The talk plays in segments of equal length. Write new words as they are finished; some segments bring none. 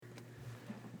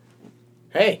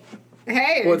Hey.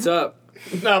 Hey. What's up?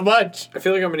 Not much. I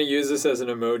feel like I'm going to use this as an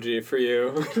emoji for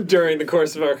you during the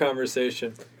course of our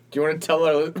conversation. Do you want to tell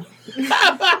our...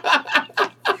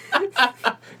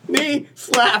 Knee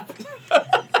slap. I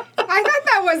thought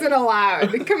that wasn't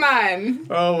allowed. Come on.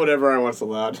 Oh, whatever I want's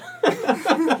allowed.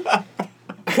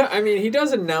 I mean, he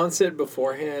does announce it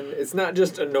beforehand. It's not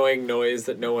just annoying noise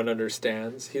that no one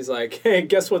understands. He's like, hey,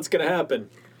 guess what's going to happen?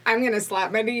 I'm going to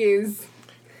slap my knees.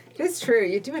 It's true.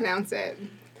 You do announce it.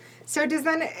 So does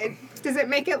it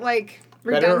make it, like,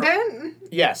 redundant?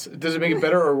 Yes. Does it make it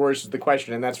better or worse is the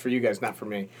question, and that's for you guys, not for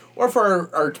me. Or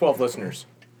for our 12 listeners.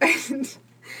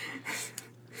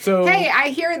 So Hey, I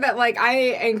hear that, like, I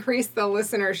increased the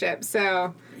listenership,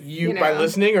 so... You by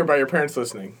listening or by your parents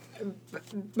listening?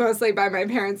 Mostly by my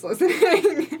parents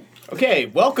listening. Okay,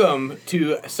 welcome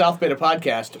to South Beta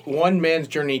Podcast, one man's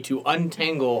journey to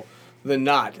untangle the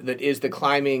knot that is the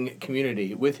climbing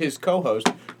community with his co-host,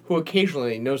 who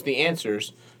occasionally knows the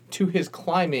answers to his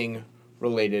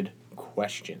climbing-related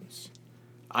questions.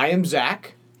 I am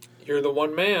Zach. You're the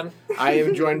one man. I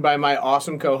am joined by my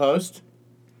awesome co-host,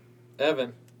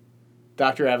 Evan.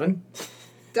 Dr. Evan.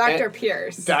 Dr.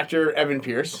 Pierce. Dr. Evan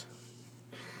Pierce.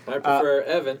 I prefer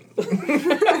Evan.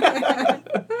 That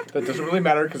doesn't really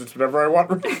matter because it's whatever I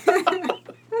want.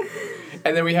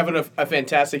 And then we have a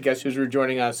fantastic guest who's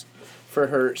rejoining us for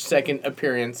her second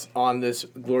appearance on this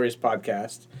glorious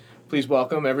podcast. Please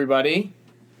welcome everybody.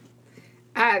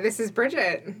 This is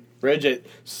Bridget. Bridget,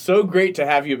 so great to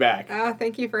have you back. Oh,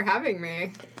 thank you for having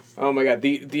me. Oh my God,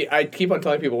 I keep on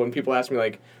telling people when people ask me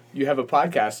like, you have a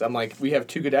podcast, I'm like, we have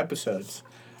 2 good episodes.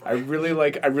 I really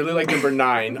like number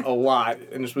 9 a lot,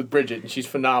 and it's with Bridget, and she's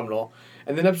phenomenal.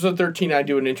 And then episode 13, I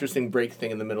do an interesting break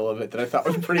thing in the middle of it that I thought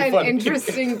was pretty fun. An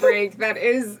interesting break. That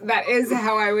is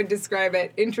how I would describe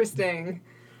it. Interesting,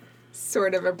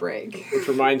 sort of a break. Which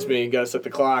reminds me, gotta set the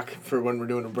clock for when we're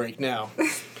doing a break now.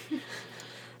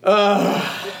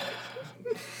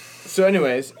 So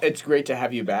anyways, it's great to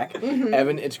have you back. Mm-hmm.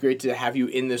 Evan, it's great to have you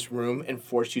in this room and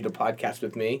force you to podcast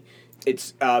with me.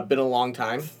 It's been a long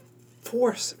time.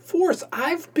 Force.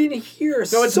 I've been here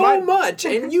much,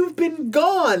 and you've been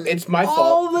gone. It's my fault.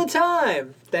 All the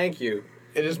time. Thank you.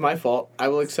 It is my fault. I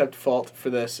will accept fault for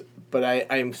this, but I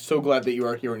am so glad that you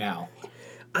are here now.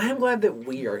 I am glad that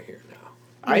we are here now.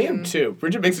 I am too.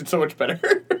 Bridget makes it so much better.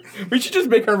 We should just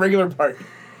make our regular part.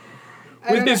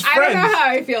 With his friends. I don't know how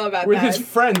I feel about that. With his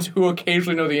friends who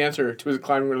occasionally know the answer to his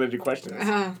climbing-related questions.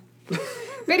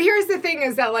 But here's the thing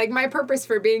is that, like, my purpose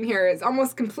for being here is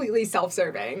almost completely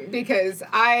self-serving because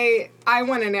I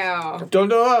want to know. Don't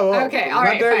know. Okay, all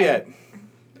right, not there fine. yet.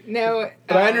 No,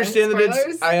 but I understand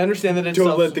spoilers? that it's.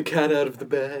 Don't let the cat out of the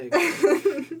bag.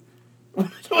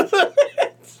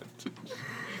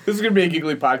 This is gonna be a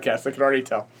giggly podcast. I can already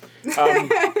tell.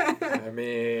 I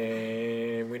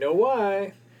mean, we know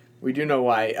why. We do know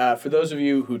why. For those of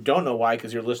you who don't know why,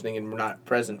 because you're listening and were not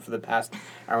present for the past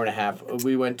hour and a half,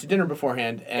 we went to dinner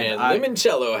beforehand, and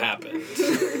limoncello happened.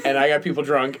 And I got people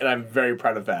drunk, and I'm very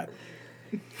proud of that.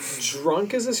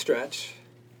 Drunk is a stretch.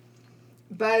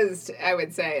 Buzzed, I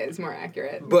would say, is more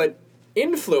accurate. But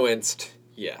influenced,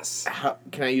 yes.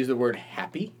 Can I use the word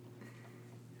happy?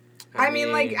 I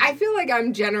mean, like, I feel like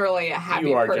I'm generally a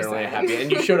happy person. You are generally happy. And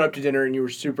you showed up to dinner and you were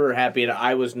super happy and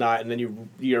I was not. And then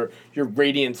your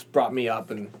radiance brought me up.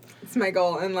 And it's my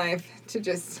goal in life to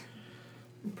just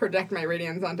project my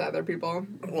radiance onto other people.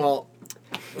 Well,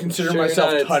 consider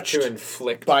myself touched to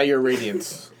inflict by your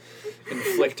radiance.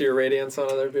 Inflict your radiance on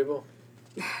other people?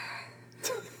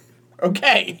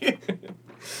 Okay.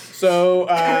 So,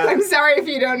 I'm sorry if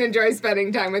you don't enjoy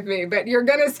spending time with me, but you're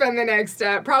going to spend the next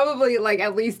probably like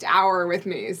at least hour with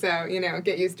me. So,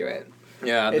 get used to it.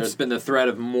 Yeah, there's been the threat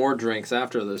of more drinks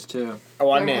after this, too.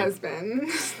 Oh, I'm My in. husband.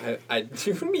 I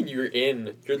do mean you're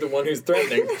in. You're the one who's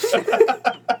threatening.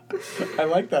 I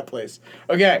like that place.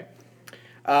 Okay.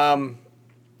 So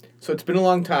it's been a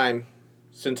long time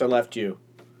since I left you.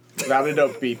 Without a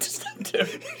dope beat.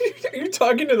 Are you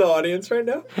talking to the audience right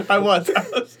now? I was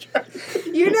trying.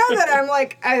 You know that I'm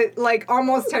like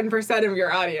almost 10% of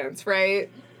your audience, right?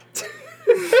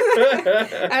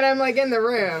 And I'm like in the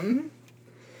room.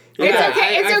 Yeah,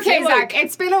 It's okay, Zach. Like...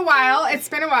 It's been a while.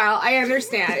 I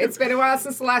understand. It's been a while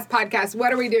since the last podcast.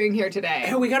 What are we doing here today?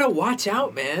 Hey, we gotta watch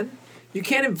out, man. You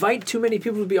can't invite too many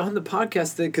people to be on the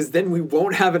podcast because then we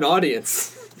won't have an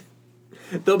audience.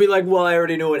 They'll be like, well, I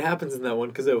already know what happens in that one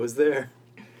because I was there.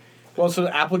 Well, so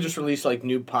Apple just released, like,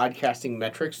 new podcasting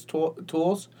metrics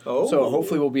tools. Oh. So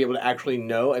hopefully we'll be able to actually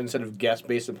know, instead of guess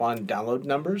based upon download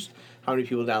numbers, how many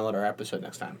people download our episode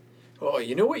next time. Oh,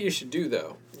 you know what you should do,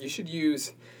 though? You should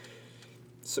use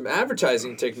some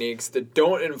advertising techniques that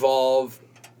don't involve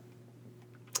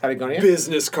Patagonia?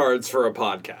 business cards for a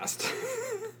podcast.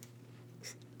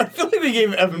 I feel like they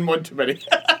gave Evan one too many.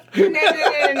 No.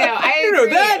 I No,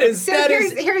 agree. that is So that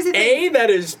here's is the thing. A, that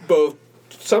is both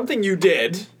something you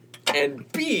did, and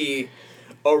B,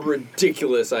 a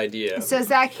ridiculous idea. So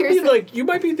Zach, here's the Like, you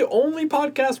might be the only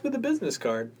podcast with a business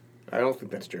card. I don't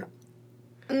think that's true.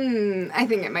 I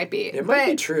think it might be. It might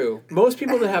be true. Most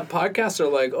people that have podcasts are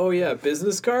like, oh yeah,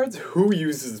 business cards? Who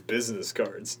uses business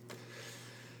cards?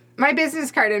 My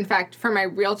business card, in fact, for my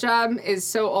real job is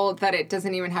so old that it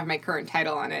doesn't even have my current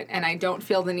title on it, and I don't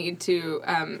feel the need to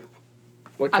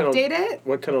What title, update it.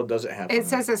 What title does it have? It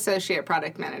says associate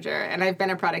product manager, and I've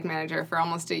been a product manager for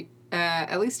almost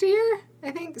at least a year,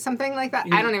 I think, something like that.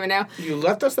 I don't even know. You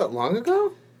left us that long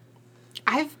ago?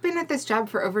 I've been at this job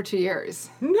for over 2 years.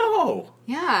 No.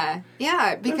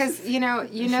 Yeah, because you know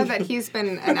that he's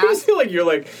been an I feel like you're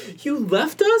like, you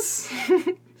left us?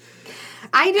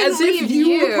 I didn't As leave if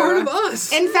you were part of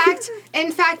us.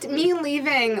 In fact, me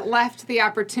leaving left the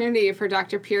opportunity for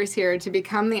Dr. Pierce here to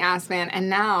become the ass man, and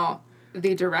now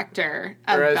the director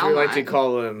of Or as Belmont. we like to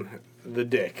call him, the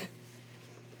Dick.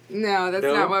 No, that's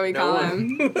No, not what we no call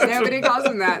one. him. Nobody calls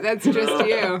him that. That's just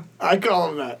you. I call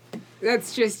him that.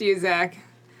 That's just you, Zach.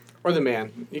 Or the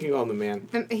man. You can call him the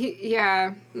man.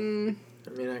 Yeah. I mean,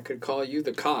 I could call you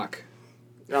the cock.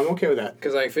 I'm okay with that.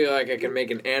 Because I feel like I can make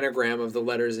an anagram of the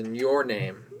letters in your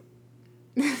name.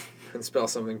 And spell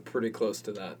something pretty close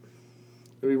to that.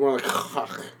 It'd be more like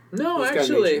No, It's got an H in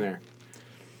actually, there.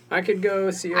 I could go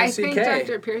C-O-C-K. I think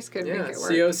Dr. Pierce could Yeah, make it work.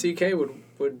 C-O-C-K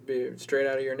would be straight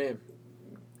out of your name.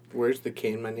 Where's the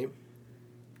K in my name?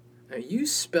 Now, you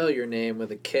spell your name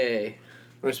with a K.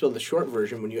 When I spell the short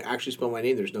version, when you actually spell my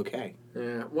name, there's no K.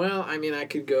 Yeah, well, I mean, I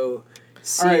could go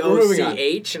All right, we're moving on.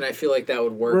 C-O-C-H, and I feel like that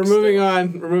would work. We're moving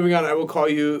on. I will call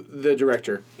you the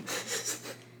director.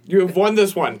 You have won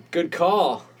this one. Good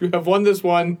call. You have won this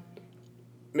one,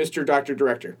 Mr. Dr.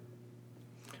 Director.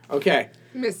 Okay.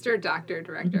 Mr. Doctor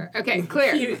Director. Okay,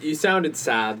 clear. You sounded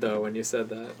sad, though, when you said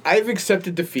that. I've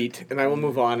accepted defeat, and I will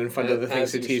move on and find other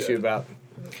things to As you teach you should. about.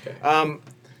 Okay.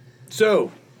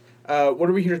 So, what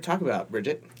are we here to talk about,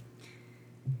 Bridget?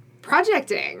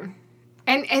 Projecting.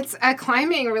 And it's a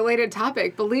climbing related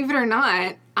topic, believe it or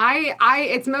not.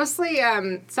 It's mostly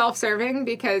self-serving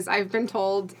because I've been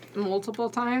told multiple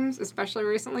times, especially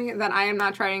recently, that I am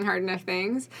not trying hard enough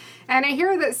things. And I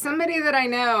hear that somebody that I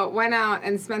know went out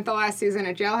and spent the last season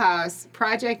at Jailhouse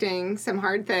projecting some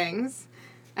hard things.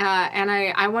 And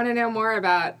I want to know more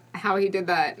about how he did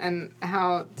that and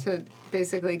how to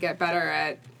basically get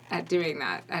better at doing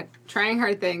that, at trying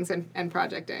hard things and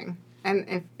projecting.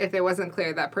 And if it wasn't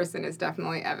clear, that person is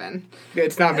definitely Evan. Yeah,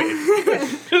 it's not me.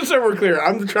 Just so we're clear,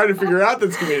 I'm trying to figure out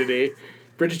this community.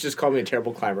 Bridget just called me a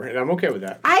terrible climber, and I'm okay with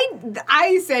that.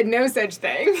 I said no such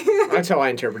thing. That's how I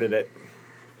interpreted it.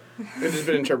 It has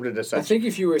been interpreted as I such. think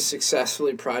if you were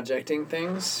successfully projecting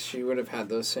things, she would have had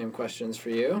those same questions for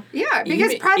you. Yeah,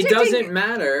 because projecting... It doesn't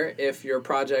matter if your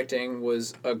projecting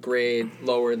was a grade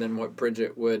lower than what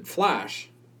Bridget would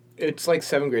flash. It's like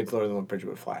 7 grades lower than what Bridget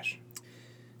would flash.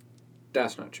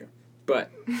 That's not true.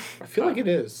 But I feel like it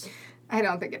is. I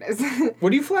don't think it is.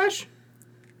 What do you flash?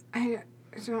 I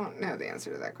don't know the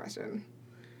answer to that question.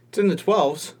 It's in the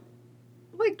 12s.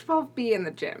 Like 12B in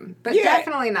the gym, but Yeah.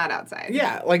 definitely not outside.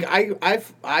 Yeah, like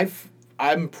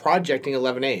I'm projecting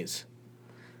 11As.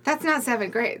 That's not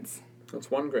 7 grades.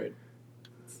 that's 1 grade.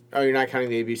 Oh, you're not counting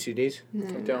the ABCDs?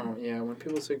 I don't. Yeah, when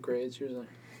people say grades, usually.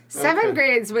 7 Okay.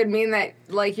 grades would mean that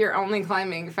like you're only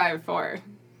climbing 5-4.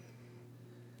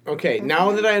 Okay,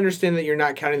 now that I understand that you're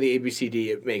not counting the ABCD,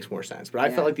 it makes more sense. But I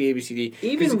Yeah. felt like the ABCD...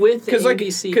 Even with the like,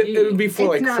 ABCD, 'cause it would be for It's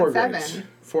like not 4 7. grades.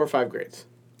 4 or 5 grades.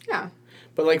 Yeah.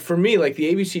 But like for me, like the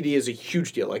ABCD is a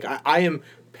huge deal. Like I am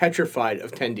petrified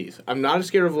of 10Ds. I'm not as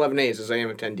scared of 11As as I am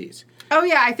of 10Ds. Oh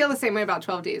yeah, I feel the same way about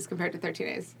 12Ds compared to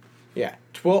 13As. Yeah,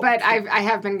 12. But I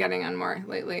have been getting on more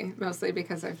lately, mostly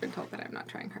because I've been told that I'm not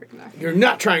trying hard enough. You're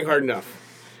not trying hard enough.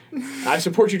 I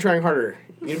support you trying harder.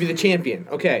 You're gonna be the champion.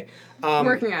 Okay.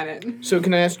 Working on it. So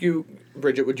can I ask you,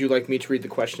 Bridget? Would you like me to read the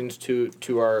questions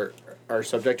to our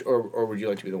subject, or would you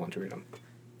like to be the one to read them?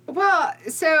 Well,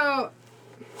 so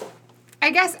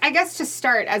I guess to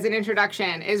start as an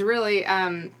introduction is really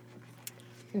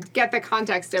get the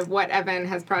context of what Evan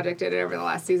has projected over the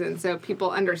last season, so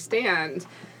people understand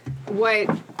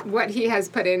what he has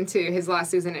put into his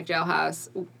last season at Jailhouse,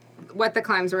 what the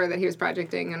climbs were that he was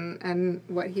projecting, and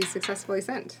what he successfully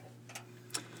sent.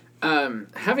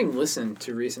 Having listened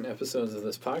to recent episodes of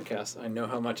this podcast, I know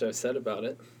how much I've said about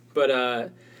it.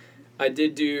 But I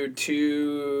did do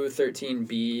 2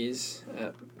 13Bs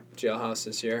at Jailhouse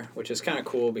this year, which is kind of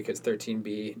cool because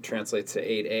 13B translates to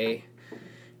 8A.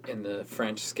 in the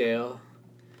French scale.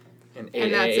 And 8A,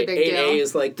 And that's a big 8A deal.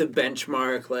 is like the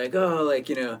benchmark. Like, oh, like,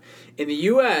 you know, in the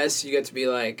U.S. you get to be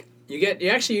like, you get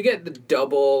the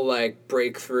double like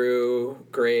breakthrough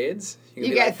grades. You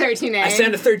can be get like, 13A. I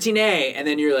send a 13A, and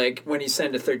then you're like, when you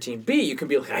send a 13B, you can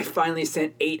be like, I finally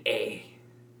sent 8A.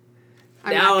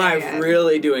 I'm Now not there I'm yet.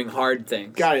 really doing hard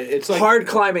things. Got it. It's like Hard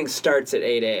climbing starts at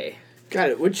 8A. Got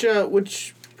it. Which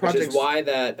Which projects? is why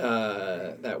that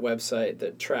that website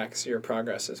that tracks your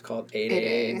progress is called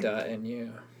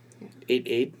 8A.nu.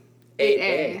 8-8.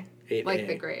 8A. 8A. Like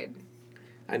the grade.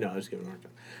 I know. I was giving a hard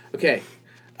time. Okay.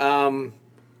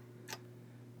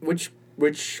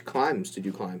 Which climbs did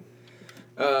you climb?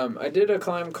 I did a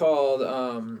climb called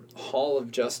Hall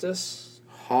of Justice.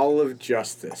 Hall of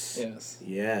Justice. Yes.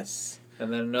 Yes.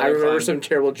 And then another I remember climb, some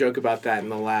terrible joke about that in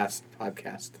the last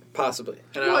podcast. possibly.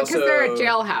 And Well, I because also, they're a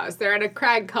jailhouse. They're at a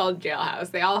crag called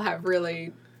Jailhouse. They all have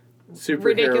really Super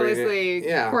ridiculously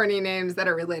yeah. corny names that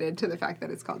are related to the fact that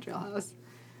it's called Jailhouse.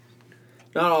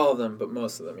 Not all of them, but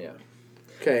most of them, yeah.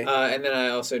 Okay. And then I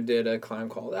also did a climb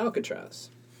called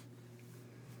Alcatraz.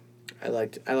 I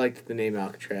liked the name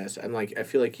Alcatraz. I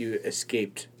feel like you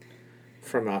escaped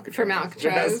from Alcatraz. From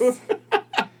Alcatraz.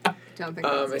 Don't think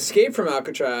that's Escape from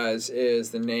Alcatraz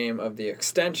is the name of the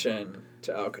extension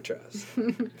to Alcatraz.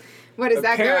 What does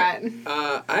that go at?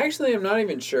 I actually am not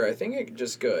even sure. I think it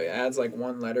just it adds like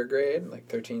one letter grade, like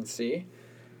 13C.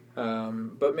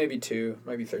 But maybe 2,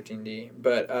 maybe 13D.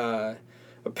 But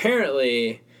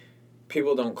apparently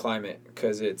people don't climb it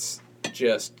because it's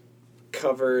just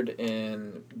covered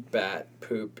in bat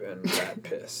poop and bat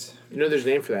piss. You know there's a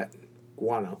name for that.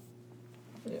 Guano.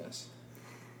 Yes.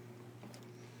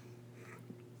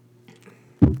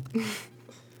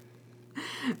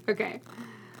 Okay.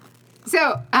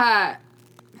 So,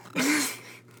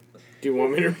 Do you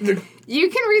want me to read the... you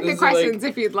can read This the is like- questions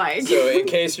if you'd like. So, in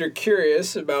case you're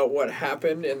curious about what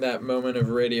happened in that moment of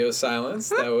radio silence,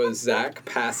 that was Zach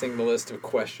passing the list of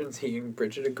questions he and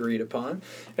Bridget agreed upon,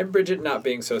 and Bridget not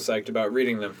being so psyched about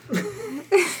reading them.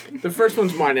 The first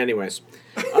one's mine, anyways.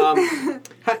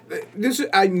 This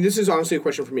is honestly a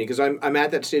question for me because I'm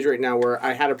at that stage right now where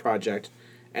I had a project,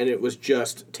 and it was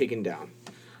just taken down,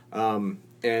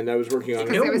 and I was working on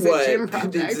Because it. it was a gym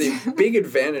project. The big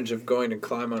advantage of going to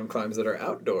climb on climbs that are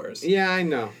outdoors Yeah, I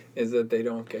know. is that they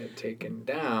don't get taken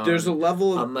down. There's a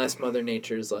level of unless Mother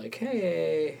Nature's like,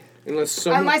 hey, Unless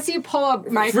you pull a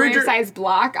micro-sized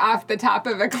block off the top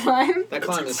of a climb. that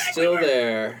climb is still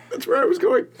there. That's where I was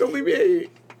going. Don't leave me.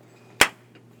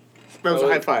 That was a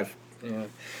high five. Yeah.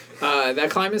 That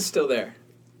climb is still there.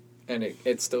 And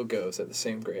it still goes at the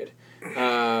same grade.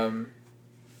 I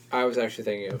was actually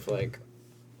thinking of like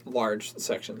large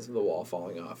sections of the wall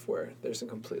falling off where there's a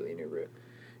completely new route.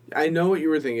 I know what you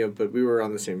were thinking of, but we were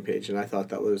on the same page, and I thought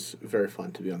that was very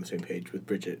fun to be on the same page with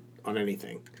Bridget on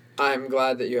anything. I'm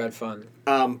glad that you had fun.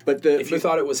 But If you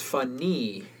thought it was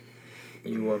funny,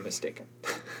 you were mistaken.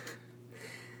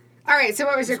 All right, so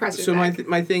what was your question? So Zach?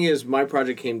 my thing is, my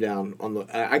project came down on the.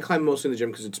 I climb mostly in the gym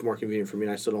because it's more convenient for me,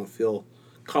 and I still don't feel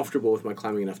comfortable with my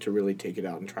climbing enough to really take it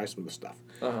out and try some of the stuff.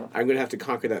 Uh-huh. I'm going to have to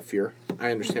conquer that fear.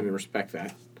 I understand and respect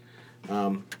that.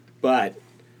 But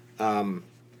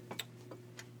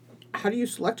how do you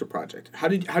select a project? How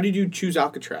did you choose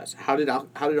Alcatraz? How did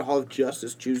Hall of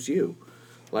Justice choose you?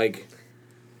 Like,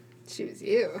 Choose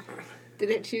you. Did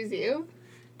it choose you?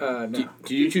 No.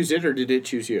 did you choose it or did it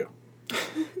choose you?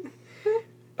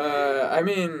 I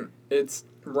mean, it's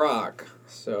rock,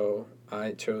 so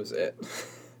I chose it.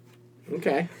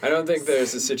 Okay. I don't think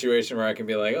there's a situation where I can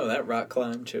be like, oh, that rock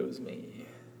climb chose me.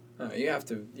 You have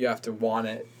to want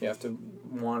it. You have to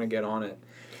want to get on it.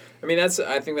 I mean, I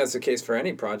think that's the case for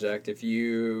any project. If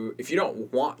you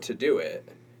don't want to do it,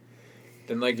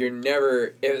 then like you're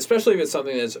never, especially if it's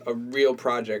something that's a real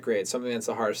project, great, something that's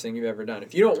the hardest thing you've ever done.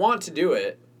 If you don't want to do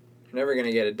it, you're never going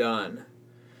to get it done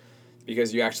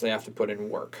because you actually have to put in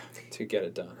work to get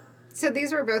it done. So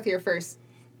these were both your first.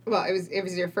 Well, it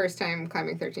was your first time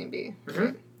climbing 13B. Mm-hmm.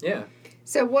 Right? Yeah.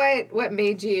 So what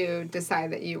made you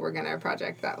decide that you were gonna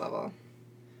project that level?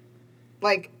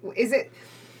 Like, is it?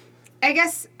 I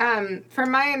guess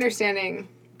from my understanding,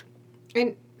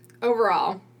 and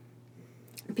overall,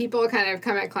 people kind of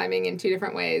come at climbing in two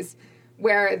different ways,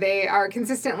 where they are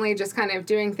consistently just kind of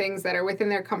doing things that are within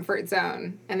their comfort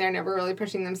zone, and they're never really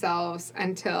pushing themselves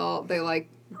until they like.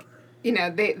 You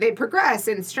know, they progress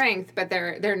in strength, but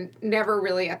they're never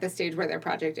really at the stage where they're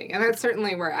projecting. And that's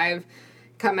certainly where I've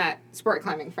come at sport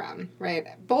climbing from, right?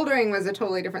 Bouldering was a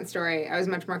totally different story. I was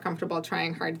much more comfortable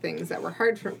trying hard things that were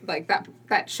hard for, like,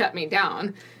 that shut me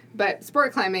down. But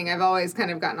sport climbing, I've always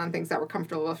kind of gotten on things that were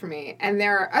comfortable for me. And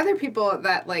there are other people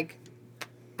that, like,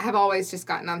 have always just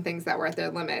gotten on things that were at their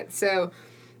limit. So,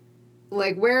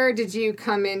 like, where did you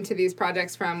come into these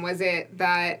projects from? Was it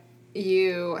that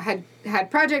you had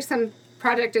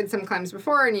projected some climbs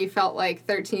before and you felt like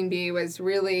 13B was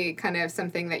really kind of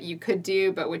something that you could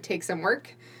do but would take some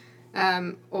work?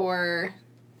 Or,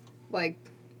 like,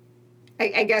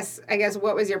 I guess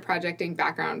what was your projecting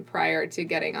background prior to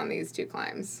getting on these 2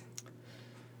 climbs?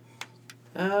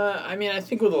 I mean, I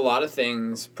think with a lot of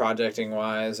things,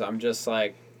 projecting-wise, I'm just,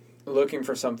 like, looking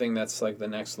for something that's, like, the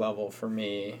next level for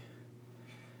me.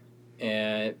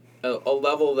 And a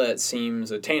level that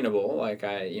seems attainable. Like,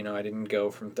 I didn't go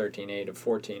from 13A to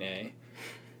 14A.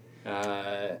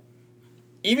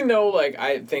 Even though, like,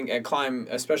 I think I climb,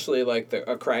 especially, like,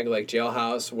 a crag like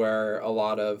Jailhouse, where a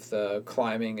lot of the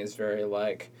climbing is very,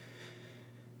 like,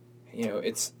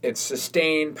 it's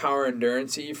sustained power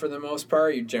endurance-y for the most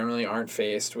part. You generally aren't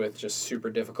faced with just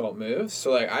super difficult moves.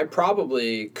 So, like, I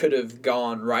probably could have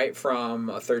gone right from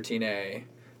a 13A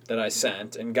that I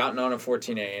sent and gotten on a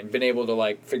 14A and been able to,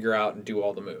 like, figure out and do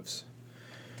all the moves.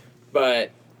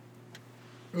 But,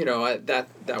 that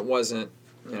wasn't,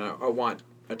 I want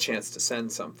a chance to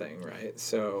send something, right?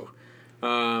 So,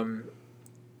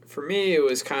 for me, it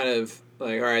was kind of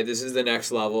like, all right, this is the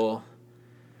next level.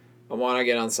 I want to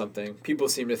get on something. People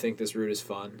seem to think this route is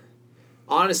fun.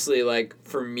 Honestly, like,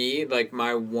 for me, like,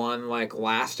 my one, like,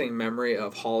 lasting memory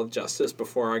of Hall of Justice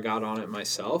before I got on it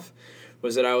myself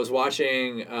was that I was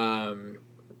watching,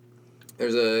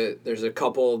 there's a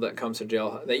couple that comes to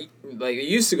Jailhouse. They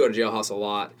used to go to Jailhouse a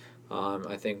lot.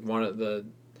 I think one of the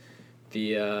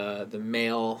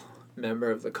male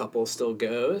member of the couple still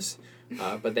goes.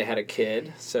 But they had a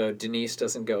kid, so Denise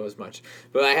doesn't go as much.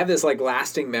 But I have this, like,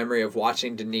 lasting memory of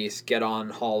watching Denise get on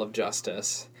Hall of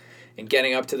Justice and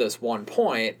getting up to this one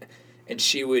point, and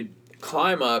she would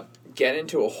climb up, get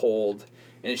into a hold,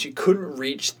 and she couldn't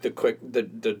reach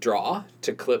the draw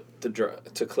to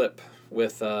clip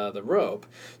with the rope.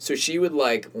 So she would,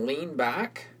 like, lean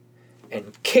back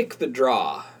and kick the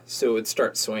draw so it would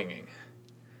start swinging.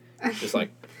 Just,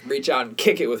 like, reach out and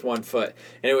kick it with one foot,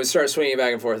 and it would start swinging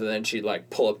back and forth, and then she'd, like,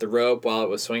 pull up the rope while it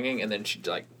was swinging, and then she'd,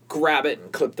 like, grab it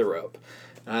and clip the rope.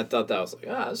 And I thought that was like,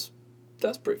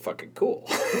 that's pretty fucking cool.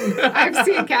 I've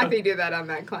seen Kathy do that on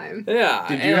that climb. Yeah.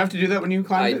 Did you have to do that when you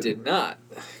climbed? I did not,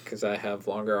 because I have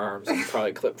longer arms and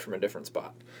probably clipped from a different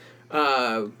spot.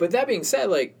 But that being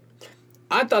said, like,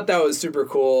 I thought that was super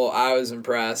cool. I was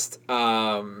impressed.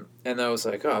 And I was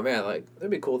like, oh man, like,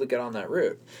 it'd be cool to get on that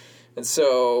route. And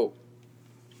so,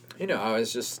 I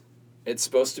was just, it's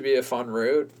supposed to be a fun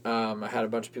route. I had a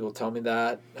bunch of people tell me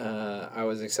that. I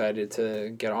was excited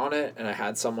to get on it, and I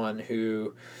had someone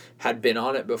who had been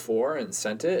on it before and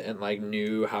sent it and, like,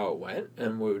 knew how it went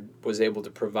and was able to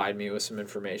provide me with some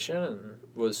information and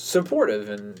was supportive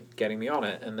in getting me on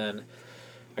it. And then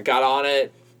I got on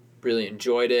it, really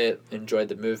enjoyed it, enjoyed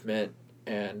the movement,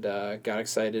 and got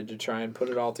excited to try and put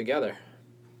it all together.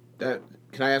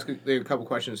 Can I ask a couple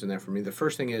questions in there for me? The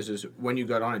first thing is when you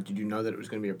got on it, did you know that it was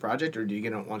going to be a project, or did you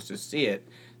get on it once to see it,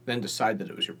 then decide that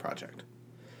it was your project?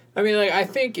 I mean, like, I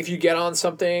think if you get on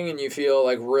something and you feel,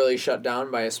 like, really shut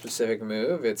down by a specific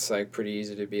move, it's, like, pretty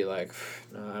easy to be like,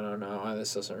 no, I don't know,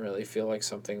 this doesn't really feel like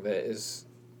something that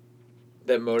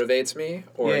motivates me,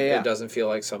 or it doesn't feel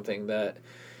like something that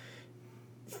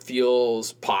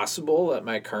feels possible at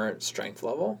my current strength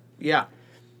level. Yeah.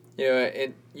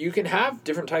 And you can have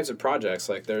different types of projects.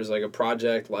 Like, there's, like, a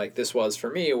project like this was for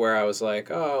me where I was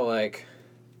like, oh, like,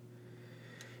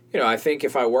 I think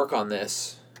if I work on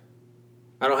this,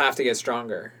 I don't have to get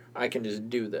stronger. I can just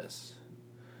do this.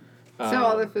 So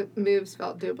all the moves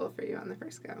felt doable for you on the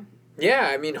first go. Yeah,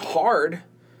 I mean, hard.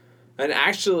 And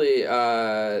actually,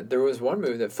 there was one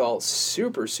move that felt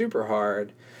super, super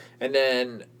hard. And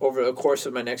then over the course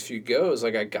of my next few goes,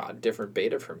 like, I got different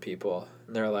beta from people.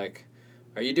 And they're like,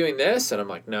 are you doing this? And I'm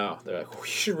like, no. They're like, we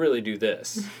should really do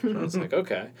this. And I was like,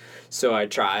 okay. So I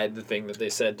tried the thing that they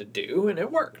said to do, and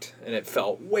it worked. And it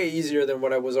felt way easier than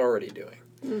what I was already doing.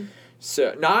 Mm.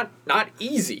 So not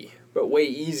easy, but way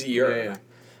easier.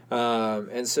 Yeah.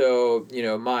 And so,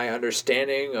 my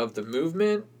understanding of the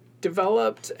movement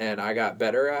developed, and I got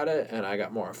better at it, and I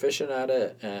got more efficient at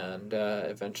it, and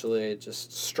eventually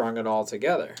just strung it all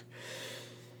together.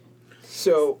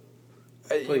 So,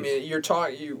 I mean,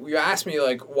 you asked me,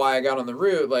 like, why I got on the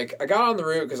route. Like, I got on the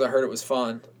route because I heard it was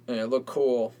fun, and it looked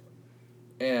cool,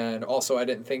 and also I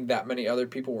didn't think that many other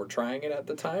people were trying it at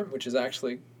the time, which is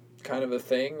actually kind of a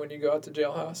thing when you go out to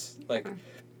Jailhouse. Like,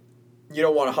 you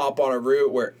don't want to hop on a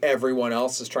route where everyone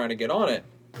else is trying to get on it,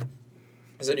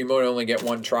 because then you might only get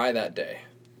one try that day.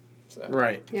 So.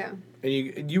 Right. Yeah.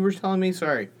 And you were telling me,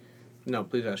 sorry, No,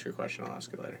 please ask your question. I'll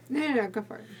ask it later. No, go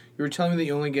for it. You were telling me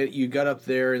that you got up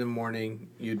there in the morning,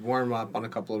 you'd warm up on a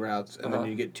couple of routes, and then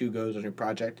you'd get 2 goes on your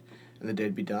project, and the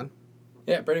day'd be done?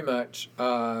 Yeah, pretty much.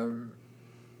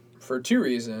 For 2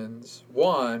 reasons.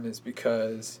 One is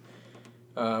because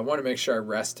I want to make sure I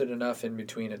rested enough in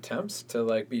between attempts to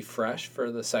like be fresh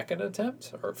for the second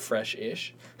attempt, or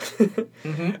fresh-ish.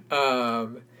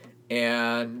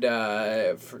 And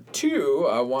for 2,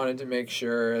 I wanted to make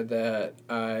sure that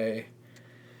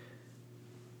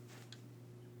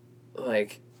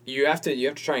you have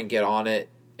to try and get on it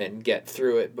and get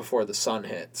through it before the sun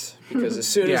hits, because as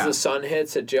soon as the sun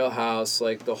hits at Jailhouse,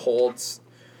 like the holds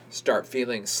start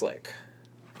feeling slick.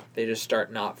 They just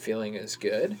start not feeling as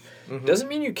good. Doesn't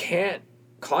mean you can't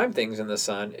climb things in the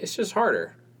sun. It's just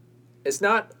harder. It's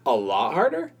not a lot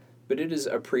harder, but it is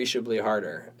appreciably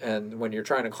harder. And when you're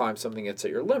trying to climb something that's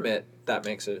at your limit, that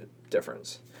makes a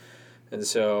difference. And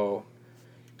so,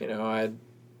 when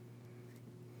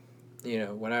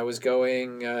I was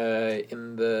going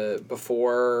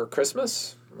before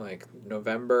Christmas, like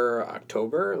November,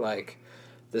 October, like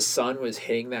the sun was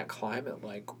hitting that climb at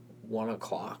like 1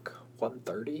 o'clock,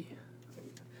 1:30.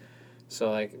 So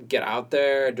like get out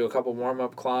there, do a couple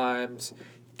warm-up climbs,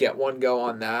 get one go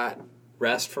on that,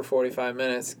 rest for 45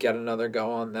 minutes, get another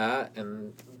go on that,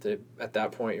 and at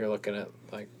that point you're looking at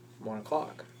like 1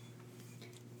 o'clock.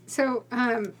 So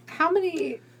how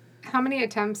many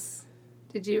attempts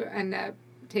did you end up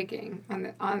taking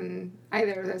on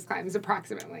either of those climbs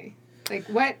approximately? Like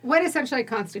what essentially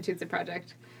constitutes a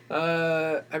project?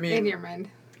 In your mind.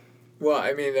 Well,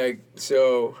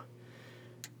 so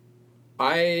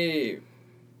I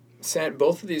sent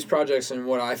both of these projects in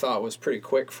what I thought was pretty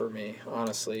quick for me,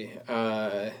 honestly.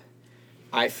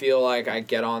 I feel like I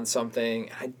get on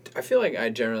something. I feel like I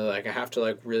generally I have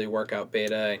to really work out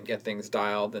beta and get things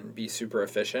dialed and be super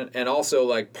efficient. And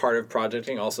also part of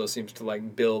projecting also seems to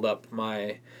build up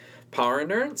my power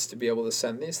endurance to be able to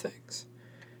send these things.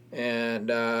 And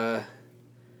I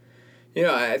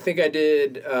think I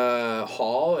did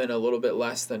Hall in a little bit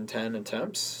less than 10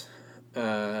 attempts.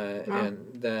 And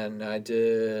then I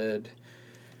did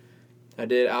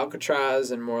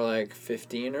Alcatraz in more like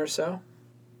 15 or so.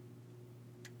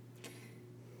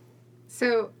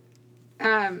 So,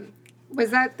 was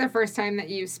that the first time that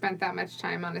you spent that much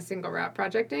time on a single route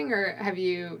projecting, or have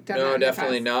you done that in the past? No,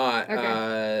 definitely not.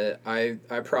 Okay.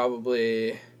 I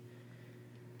probably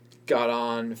got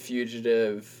on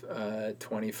Fugitive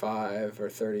 25 or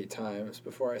 30 times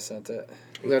before I sent it.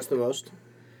 That's the most?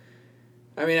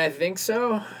 I think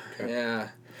so. Okay. Yeah.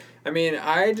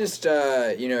 I just,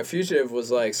 Fugitive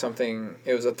was something,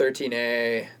 it was a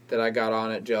 13A that I got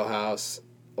on at Jailhouse.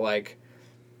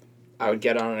 I would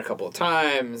get on it a couple of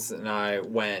times, and I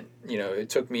went, it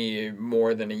took me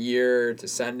more than a year to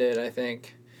send it, I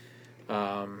think.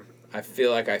 I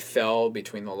feel like I fell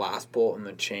between the last bolt and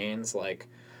the chains,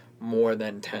 more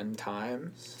than 10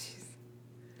 times.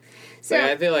 So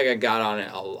I feel like I got on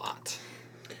it a lot.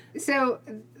 So,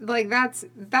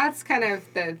 that's kind of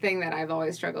the thing that I've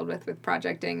always struggled with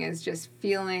projecting, is just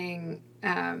feeling,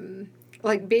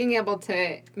 being able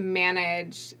to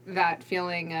manage that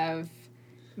feeling of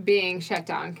being shut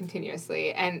down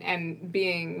continuously and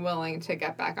being willing to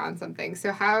get back on something.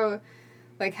 So how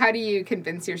do you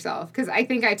convince yourself? Because I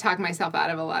think I talk myself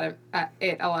out of a lot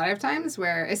of times,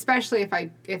 where especially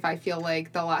if I feel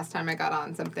like the last time I got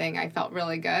on something I felt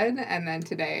really good, and then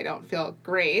today I don't feel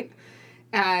great,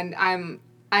 and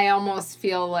I almost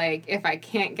feel like if I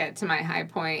can't get to my high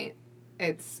point,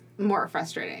 it's more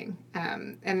frustrating,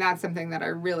 and that's something that I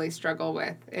really struggle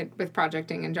with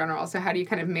projecting in general. So how do you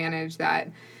kind of manage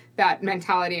that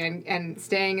mentality and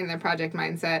staying in the project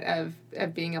mindset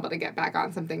of being able to get back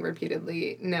on something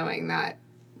repeatedly, knowing that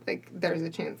there's a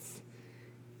chance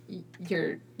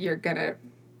you're gonna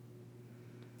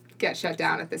get shut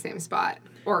down at the same spot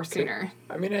or sooner?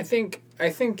 I think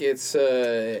it's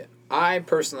I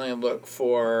personally look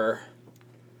for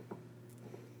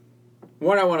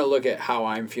one, I want to look at how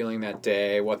I'm feeling that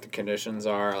day, what the conditions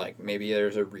are. Maybe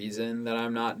there's a reason that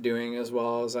I'm not doing as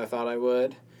well as I thought I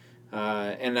would.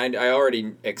 And I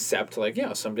already accept,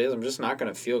 some days I'm just not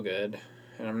going to feel good,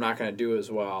 and I'm not going to do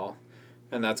as well,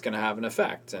 and that's going to have an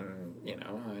effect. And,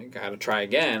 I got to try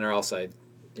again, or else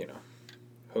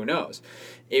who knows.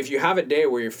 If you have a day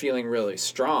where you're feeling really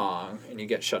strong and you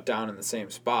get shut down in the same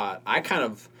spot, I kind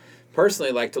of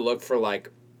personally like to look for,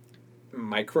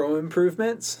 micro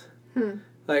improvements. When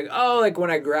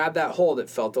I grabbed that hold, it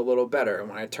felt a little better. And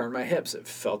when I turned my hips, it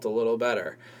felt a little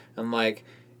better. And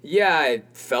I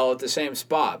fell at the same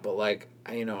spot, but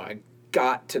I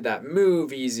got to that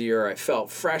move easier. I felt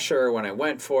fresher when I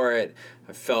went for it.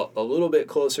 I felt a little bit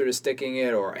closer to sticking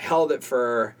it, or I held it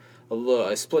for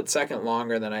a split second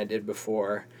longer than I did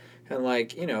before. And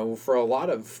like, you know, for a lot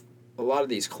of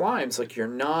these climbs, like, you're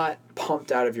not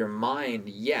pumped out of your mind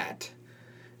yet.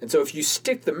 And so if you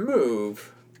stick the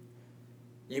move,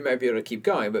 you might be able to keep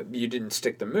going, but you didn't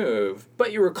stick the move,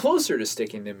 but you were closer to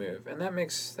sticking the move. And that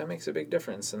makes a big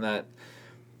difference, and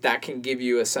that can give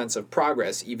you a sense of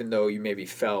progress, even though you maybe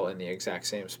fell in the exact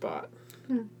same spot.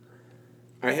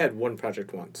 I had one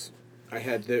project once.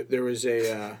 There was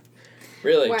a...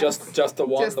 Really? What? Just the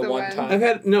one time?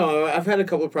 I've had a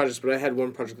couple of projects, but I had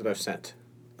one project that I've sent.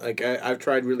 Like, I've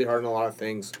tried really hard on a lot of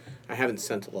things. I haven't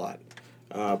sent a lot.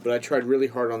 But I tried really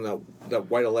hard on that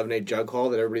white 11A jug haul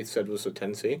that everybody said was a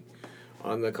 10C,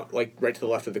 on the right to the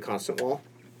left of the constant wall.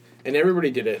 And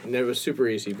everybody did it, and it was super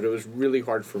easy, but it was really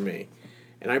hard for me.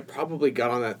 And I probably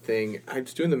got on that thing, I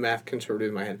was doing the math conservative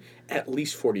in my head, at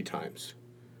least 40 times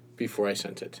before I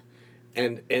sent it.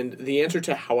 And the answer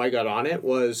to how I got on it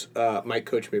was my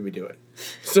coach made me do it.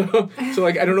 So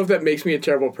like, I don't know if that makes me a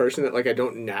terrible person, that like I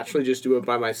don't naturally just do it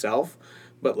by myself,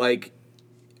 but like,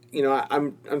 you know,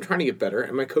 I'm trying to get better,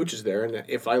 and my coach is there, and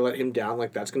if I let him down,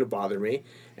 like, that's going to bother me.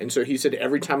 And so he said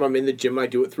every time I'm in the gym, I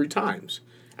do it 3 times.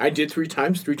 I did 3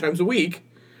 times a week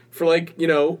for like, you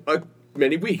know,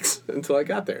 many weeks until I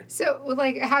got there. So,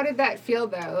 like, how did that feel,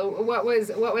 though? What was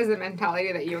the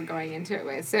mentality that you were going into it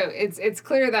with? So it's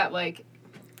clear that, like,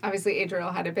 obviously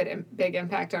Adriel had a big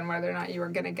impact on whether or not you were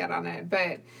going to get on it,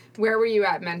 but where were you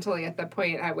at mentally at the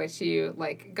point at which you,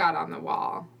 like, got on the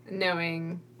wall,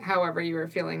 knowing however you were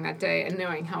feeling that day and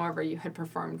knowing however you had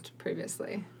performed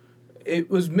previously? It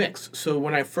was mixed. So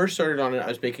when I first started on it, I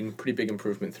was making pretty big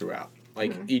improvement throughout.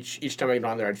 Like, each time I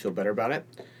got on there, I'd feel better about it.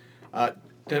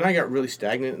 Then I got really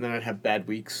stagnant, and then I'd have bad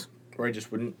weeks where I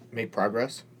just wouldn't make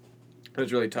progress. It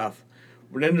was really tough.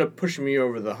 What ended up pushing me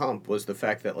over the hump was the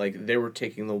fact that, like, they were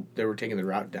taking the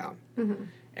route down. Mm-hmm.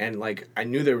 And, like, I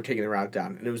knew they were taking the route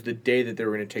down, and it was the day that they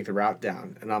were going to take the route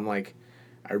down. And I'm like,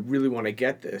 I really want to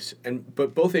get this.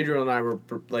 But both Adriel and I were,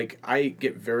 like, I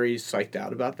get very psyched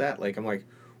out about that. Like, I'm like,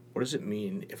 what does it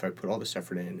mean if I put all this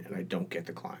effort in and I don't get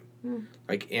the climb?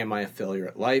 Like, am I a failure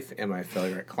at life? Am I a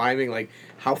failure at climbing? Like,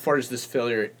 how far does this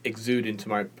failure exude into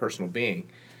my personal being?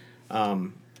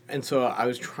 And so I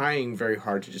was trying very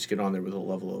hard to just get on there with a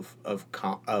level of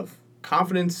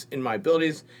confidence in my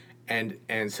abilities and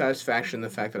satisfaction in the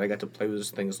fact that I got to play with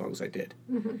this thing as long as I did.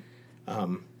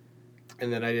 Mm-hmm.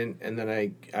 And then I didn't. And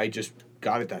then I just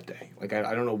got it that day. Like,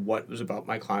 I don't know what was about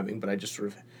my climbing, but I just sort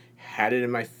of had it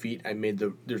in my feet.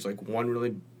 There's like one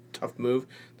really tough move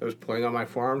that was pulling on my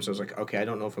forearms. I was like, okay, I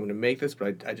don't know if I'm going to make this,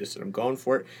 but I just said I'm going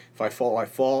for it. If I fall, I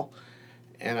fall.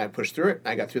 And I pushed through it.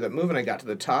 I got through that move, and I got to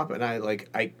the top, and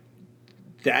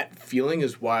that feeling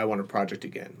is why I want a project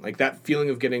again. Like, that feeling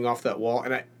of getting off that wall,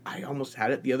 and I almost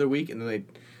had it the other week, and then they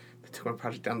took my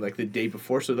project down, like, the day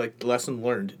before. So, like, lesson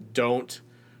learned, don't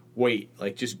wait.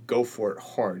 Like, just go for it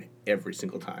hard every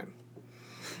single time.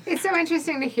 It's so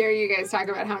interesting to hear you guys talk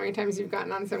about how many times you've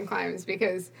gotten on some climbs,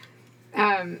 because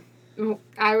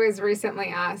I was recently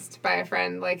asked by a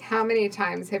friend, like, how many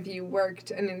times have you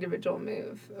worked an individual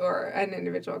move or an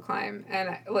individual climb?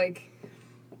 And, like,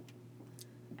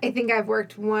 I think I've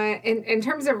worked one, in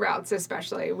terms of routes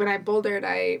especially, when I bouldered,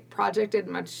 I projected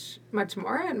much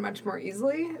more and much more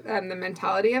easily, and the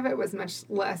mentality of it was much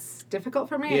less difficult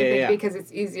for me, I think, because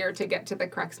it's easier to get to the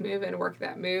crux move and work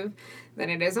that move than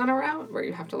it is on a route where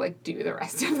you have to, like, do the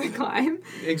rest of the climb.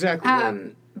 Exactly.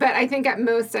 But I think at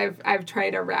most I've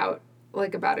tried a route,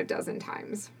 like, about a dozen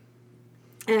times.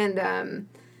 And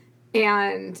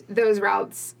those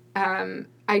routes, I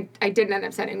didn't end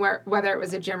up sending, whether it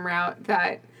was a gym route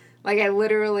that, like, I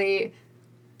literally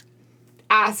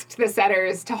asked the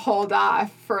setters to hold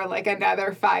off for, like,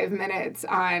 another 5 minutes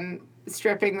on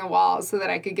stripping the walls so that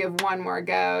I could give one more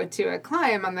go to a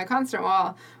climb on the constant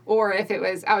wall, or if it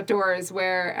was outdoors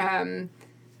where,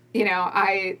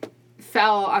 I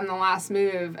fell on the last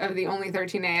move of the only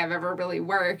 13A I've ever really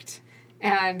worked,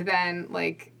 and then,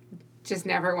 like, just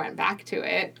never went back to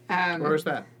it. Where was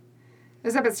that? It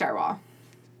was up at Starwall.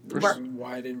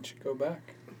 Why didn't you go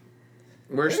back?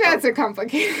 That's a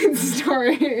complicated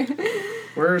story.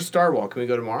 Where's Starwall? Can we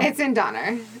go tomorrow? It's in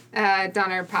Donner.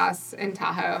 Donner Pass in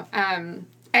Tahoe.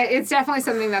 It's definitely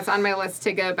something that's on my list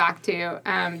to go back to,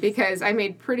 because I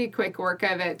made pretty quick work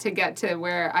of it to get to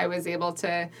where I was able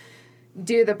to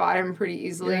do the bottom pretty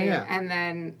easily and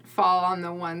then fall on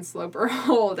the one sloper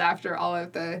hold after all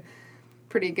of the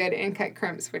pretty good in-cut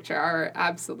crimps, which are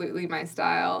absolutely my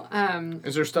style.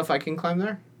 Is there stuff I can climb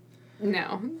there?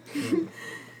 No.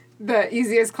 the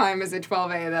easiest climb is a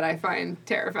 12A that I find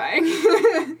terrifying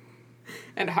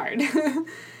and hard.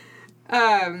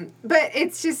 But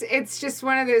it's just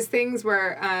one of those things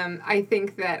where I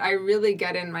think that I really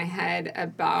get in my head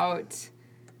about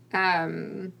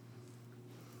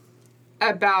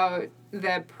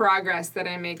the progress that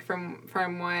I make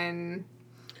from one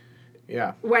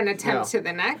attempt to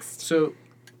the next. So,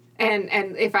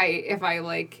 and if I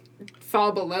like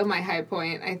fall below my high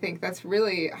point, I think that's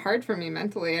really hard for me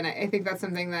mentally, and I think that's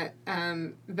something that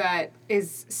that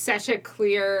is such a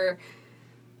clear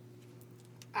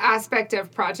aspect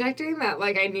of projecting that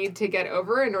like I need to get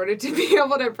over in order to be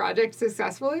able to project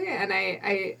successfully, and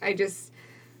I just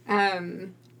I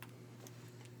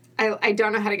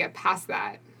don't know how to get past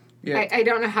that. Yeah. I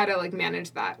don't know how to like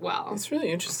manage that well. It's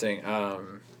really interesting. I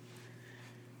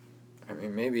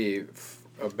mean, maybe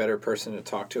a better person to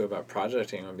talk to about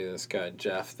projecting would be this guy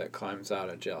Jeff that climbs out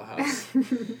of Jailhouse.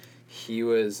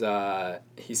 He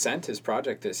sent his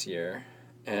project this year,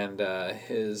 and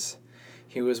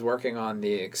he was working on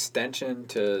the extension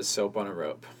to Soap on a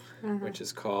Rope, which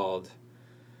is called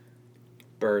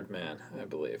Birdman, I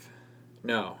believe.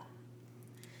 No,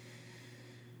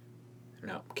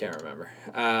 can't remember.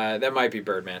 That might be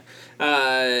Birdman.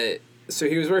 So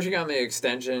he was working on the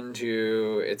extension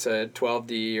to, it's a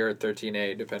 12D or a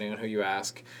 13A, depending on who you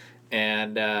ask,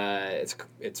 and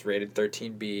it's rated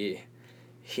 13B.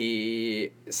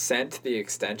 He sent the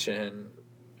extension,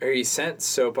 or he sent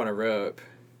Soap on a Rope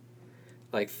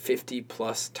like 50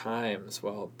 plus times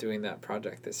while doing that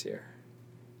project this year.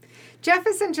 Jeff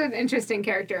is such an interesting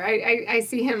character. I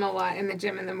see him a lot in the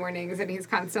gym in the mornings, and he's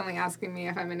constantly asking me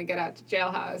if I'm going to get out to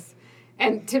Jailhouse.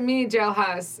 And to me,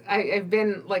 Jailhouse, I've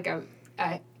been like a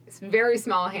very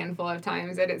small handful of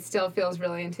times, and it still feels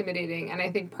really intimidating. And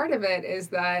I think part of it is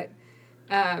that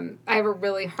I have a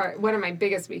really hard, one of my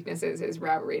biggest weaknesses is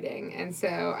route reading. And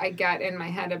so I get in my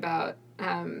head about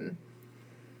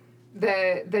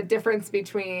the difference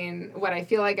between what I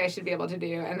feel like I should be able to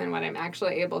do and then what I'm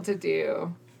actually able to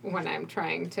do when I'm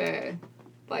trying to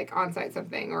like on-site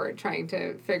something or trying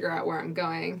to figure out where I'm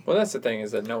going. Well, that's the thing,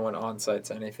 is that no one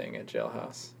on-sites anything at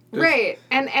Jailhouse. Right.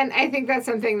 And I think that's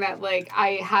something that like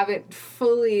I haven't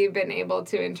fully been able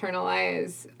to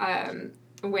internalize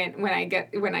when I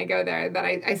go there, that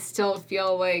I still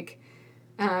feel like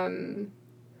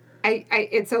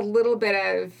it's a little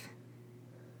bit of,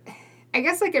 I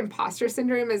guess like imposter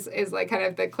syndrome is like kind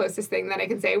of the closest thing that I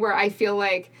can say, where I feel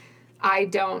like I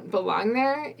don't belong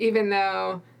there, even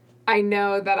though I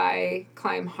know that I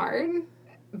climb hard,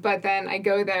 but then I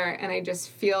go there and I just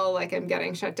feel like I'm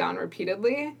getting shut down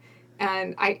repeatedly.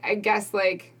 And I guess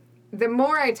like the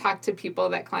more I talk to people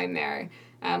that climb there,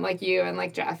 like you and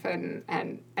like Jeff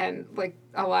and like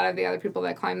a lot of the other people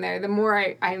that climb there, the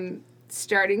more I'm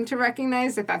starting to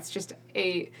recognize that that's just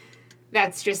the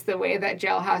way that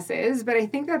Jailhouse is. But I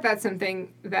think that that's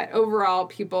something that overall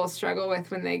people struggle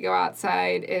with when they go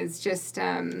outside, is just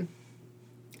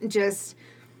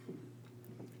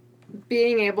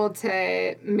being able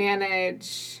to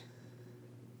manage,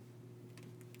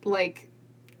 like,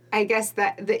 I guess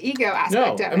that the ego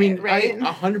aspect of it, right?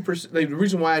 100%. Like, the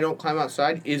reason why I don't climb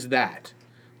outside is that.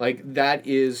 Like, that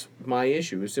is my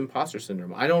issue. It's imposter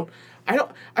syndrome. I don't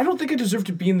think I deserve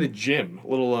to be in the gym,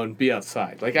 let alone be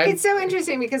outside. Like, it's so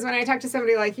interesting because when I talk to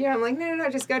somebody like you, I'm like, no,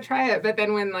 just go try it. But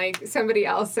then when like somebody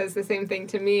else says the same thing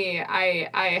to me,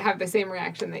 I have the same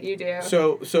reaction that you do.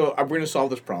 So I'm going to solve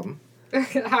this problem.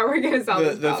 How are we going to solve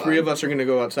this problem? The three of us are going to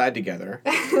go outside together,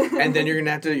 and then you're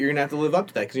gonna have to live up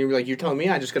to that, because you're telling me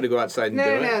I just got to go outside and do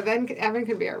it. No. Then Evan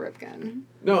could be our rip gun.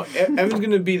 No, Evan's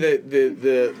going to be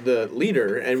the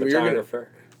leader, and photographer.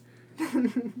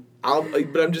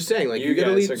 But I'm just saying, like, you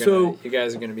gotta lead. So you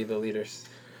guys are going to be the leaders.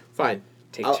 Fine,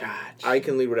 take charge. I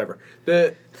can lead whatever.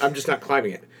 I'm just not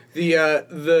climbing it.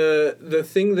 The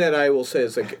thing that I will say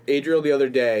is, like, Adriel the other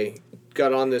day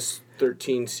got on this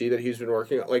 13C that he's been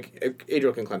working on. Like,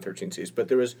 Adriel can climb 13Cs, but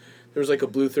there was like a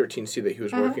blue 13C that he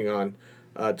was working on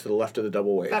to the left of the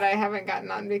double wave. That I haven't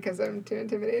gotten on because I'm too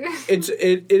intimidated.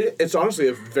 It's honestly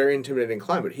a very intimidating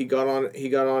climb, but he got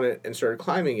on it and started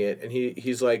climbing it, and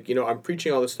he's like, I'm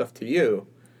preaching all this stuff to you,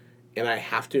 and I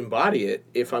have to embody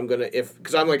it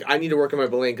because I'm like, I need to work on my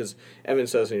belaying, because Evan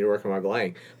says I need to work on my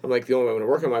belaying. I'm like, the only way I'm going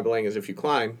to work on my belaying is if you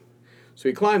climb. So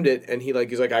he climbed it, and he's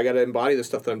like, I got to embody the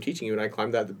stuff that I'm teaching you, and I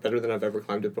climbed that better than I've ever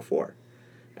climbed it before.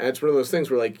 And it's one of those things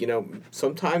where, like,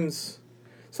 sometimes,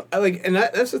 and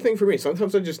that's the thing for me.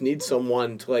 Sometimes I just need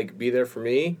someone to, like, be there for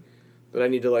me, that I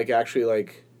need to, like, actually,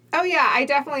 like. Oh yeah, I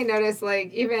definitely noticed,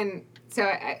 like, Evan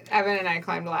and I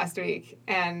climbed last week,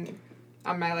 and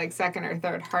on my like second or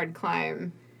third hard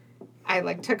climb,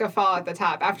 like took a fall at the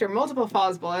top after multiple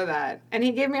falls below that, and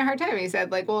he gave me a hard time. He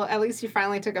said like, well, at least you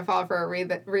finally took a fall for a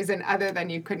reason other than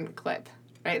you couldn't clip,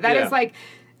 right? That is like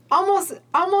almost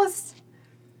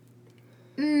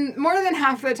more than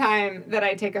half the time that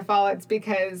I take a fall, it's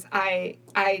because I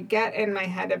get in my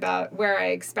head about where I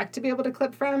expect to be able to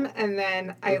clip from, and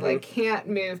then I like can't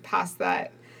move past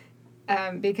that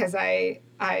because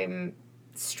I'm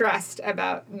stressed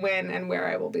about when and where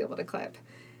I will be able to clip.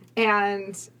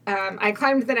 And I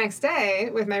climbed the next day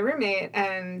with my roommate,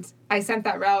 and I sent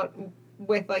that route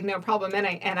with like no problem,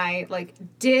 and I like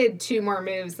did 2 more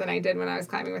moves than I did when I was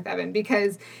climbing with Evan,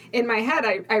 because in my head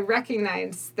I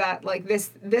recognized that like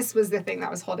this was the thing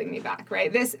that was holding me back,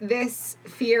 right? This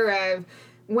fear of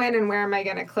when and where am I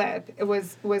going to clip, it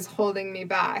was holding me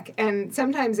back. And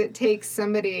sometimes it takes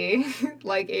somebody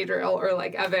like Adriel or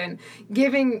like Evan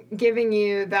giving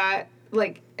you that,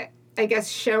 like, I guess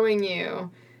showing you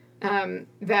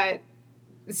that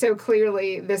so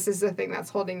clearly this is the thing that's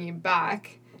holding you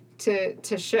back,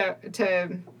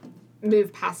 to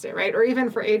move past it, right? Or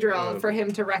even for Adriel, for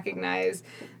him to recognize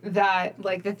that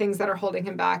like the things that are holding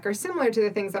him back are similar to the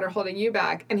things that are holding you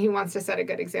back, and he wants to set a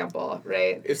good example,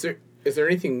 right? Is there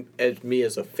anything me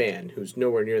as a fan who's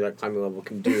nowhere near that climbing level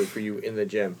can do for you in the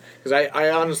gym? Because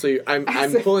I honestly I'm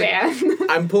pulling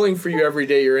I'm pulling for you every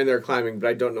day you're in there climbing, but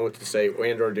I don't know what to say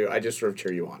and or do. I just sort of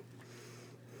cheer you on.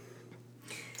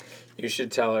 You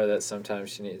should tell her that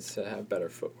sometimes she needs to have better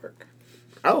footwork.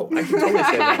 Oh, I can totally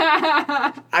say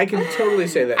that. I can totally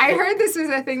say that. I heard this was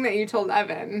a thing that you told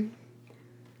Evan.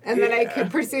 And then I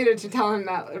proceeded to tell him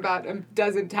that about a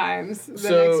dozen times the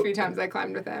next few times I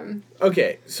climbed with him.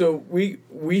 Okay, so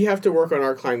we have to work on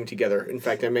our climbing together. In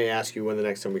fact, I may ask you when the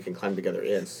next time we can climb together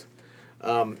is.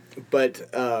 But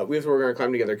we have to work on our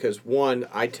climbing together because, one,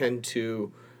 I tend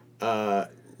to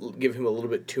give him a little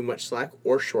bit too much slack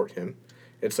or short him.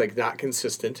 It's like not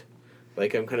consistent.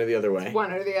 Like I'm kind of the other way.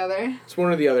 One or the other. It's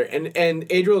one or the other. And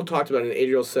Adriel talked about it, and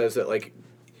Adriel says that like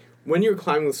when you're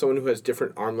climbing with someone who has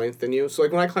different arm length than you, so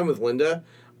like when I climb with Linda,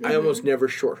 I almost never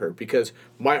short her because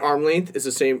my arm length is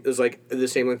the same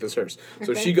length as hers.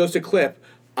 So if she goes to clip,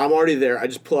 I'm already there. I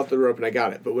just pull up the rope and I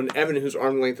got it. But when Evan, whose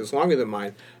arm length is longer than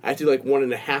mine, I have to do like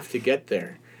 1.5 to get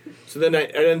there. So then I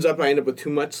end up with too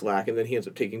much slack, and then he ends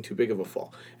up taking too big of a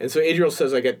fall. And so Adriel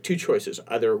says I get 2 choices.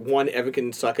 Either one, Evan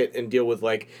can suck it and deal with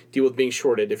being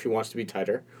shorted if he wants to be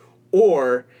tighter,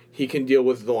 or he can deal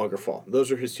with the longer fall.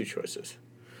 Those are his 2 choices.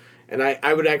 And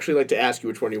I would actually like to ask you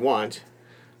which one you want.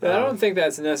 But I don't think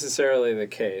that's necessarily the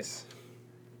case.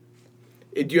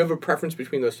 Do you have a preference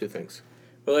between those 2 things?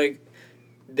 Well, like,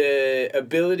 the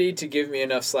ability to give me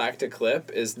enough slack to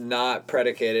clip is not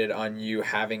predicated on you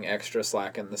having extra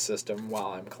slack in the system while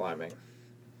I'm climbing.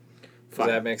 Does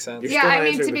that make sense? Yeah, I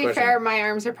mean, to be fair, my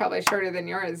arms are probably shorter than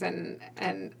yours, and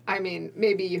I mean,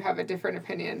 maybe you have a different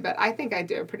opinion, but I think I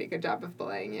do a pretty good job of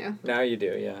belaying you. Now you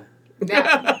do, yeah.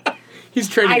 Yeah. He's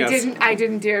training us. I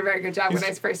didn't do a very good job when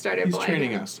I first started belaying. He's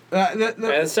training us.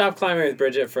 I stopped climbing with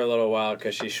Bridget for a little while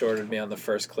because she shorted me on the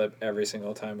first clip every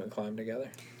single time we climbed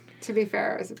together. To be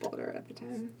fair, I was a boulder at the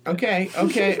time. Okay.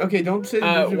 Don't say.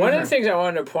 One of the things I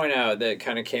wanted to point out that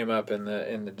kind of came up in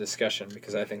the discussion,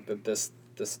 because I think that this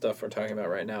stuff we're talking about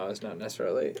right now is not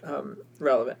necessarily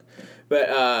relevant,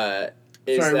 but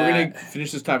we're gonna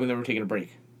finish this topic and then we're taking a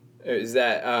break. Is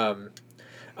that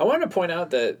I wanted to point out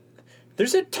that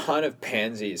there's a ton of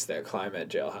pansies that climb at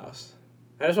Jailhouse.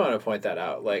 I just want to point that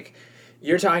out. Like,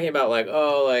 you're talking about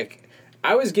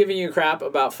I was giving you crap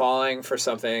about falling for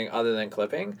something other than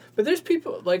clipping, but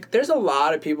there's a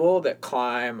lot of people that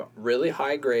climb really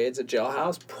high grades at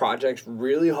Jailhouse, project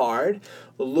really hard,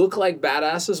 look like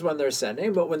badasses when they're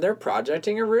sending, but when they're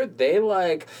projecting a route, they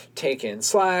take in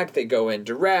slack, they go in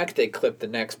direct, they clip the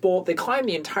next bolt, they climb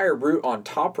the entire route on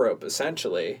top rope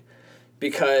essentially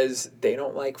because they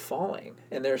don't like falling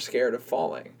and they're scared of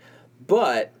falling.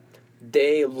 But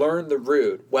they learn the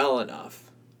route well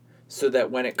enough so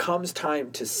that when it comes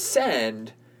time to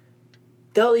send,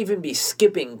 they'll even be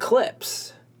skipping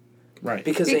clips. Right.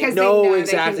 Because they know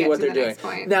exactly what they're doing.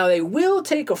 Point. Now, they will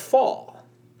take a fall,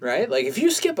 right? Like, if you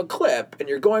skip a clip and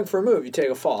you're going for a move, you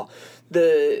take a fall.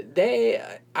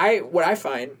 What I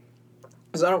find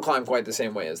is I don't climb quite the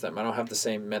same way as them. I don't have the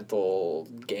same mental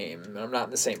game. I'm not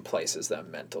in the same place as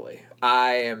them mentally.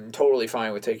 I am totally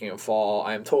fine with taking a fall.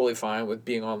 I am totally fine with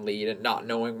being on lead and not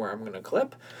knowing where I'm going to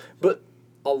clip. But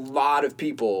a lot of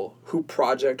people who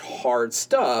project hard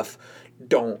stuff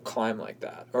don't climb like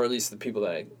that, or at least the people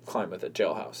that I climb with at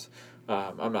Jailhouse.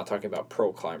 I'm not talking about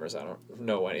pro climbers. I don't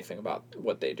know anything about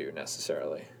what they do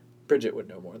necessarily. Bridget would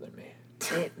know more than me.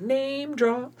 Name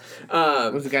drop.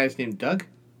 Was the guy's name Doug?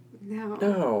 No.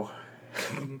 No.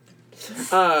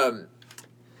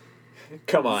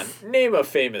 Come on, name a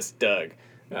famous Doug.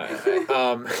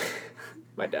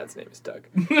 My dad's name is Doug.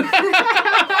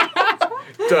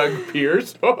 Doug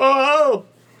Pierce. Oh!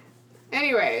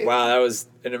 Anyway. Wow, that was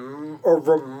a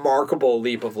remarkable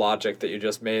leap of logic that you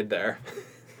just made there.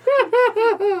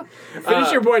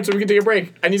 Finish your point so we can take a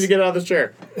break. I need to get out of this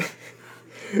chair.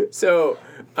 So,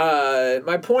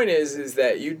 my point is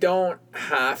that you don't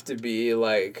have to be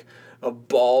like a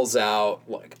balls out,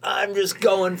 like, I'm just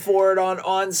going for it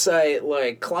on site,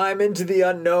 like, climb into the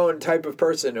unknown type of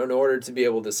person in order to be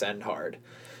able to send hard.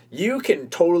 You can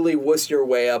totally wuss your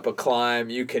way up a climb.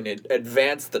 You can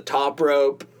advance the top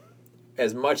rope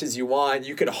as much as you want.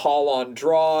 You can haul on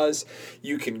draws.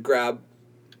 You can grab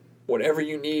whatever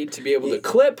you need to be able to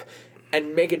clip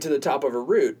and make it to the top of a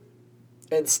route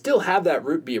and still have that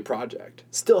route be a project,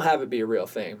 still have it be a real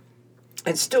thing.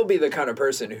 And still be the kind of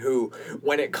person who,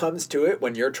 when it comes to it,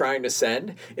 when you're trying to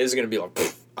send, is going to be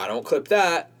like, I don't clip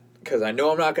that because I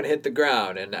know I'm not going to hit the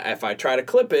ground. And if I try to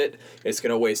clip it, it's going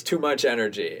to waste too much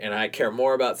energy. And I care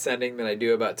more about sending than I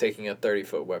do about taking a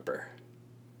 30-foot whipper.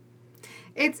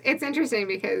 It's interesting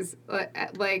because,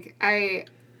 like,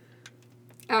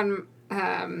 on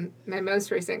my most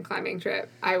recent climbing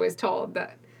trip, I was told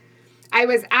that I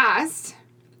was asked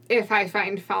if I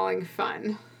find falling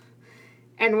fun.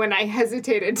 And when I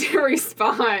hesitated to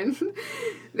respond,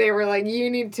 they were like,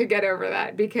 you need to get over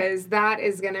that because that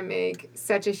is going to make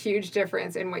such a huge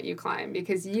difference in what you climb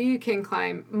because you can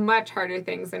climb much harder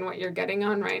things than what you're getting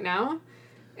on right now.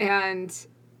 And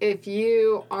if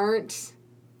you aren't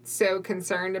so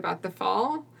concerned about the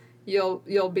fall,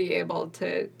 you'll be able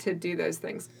to do those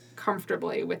things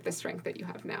comfortably with the strength that you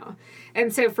have now.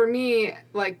 And so for me,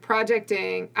 like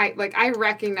projecting, I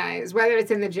recognize whether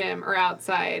it's in the gym or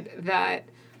outside that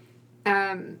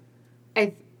I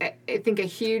think a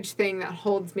huge thing that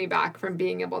holds me back from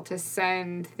being able to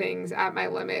send things at my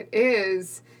limit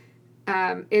is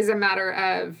a matter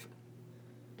of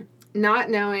not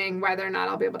knowing whether or not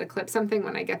I'll be able to clip something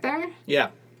when I get there. Yeah.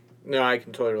 No, I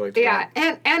can totally relate to that.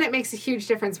 Yeah, and it makes a huge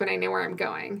difference when I know where I'm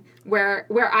going. Where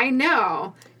I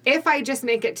know if I just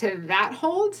make it to that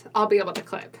hold, I'll be able to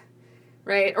clip,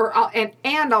 right? Or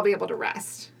I'll be able to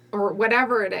rest or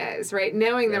whatever it is, right?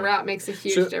 Knowing the route makes a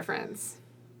huge difference.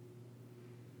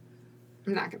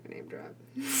 I'm not going to name drop.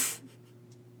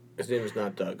 His name is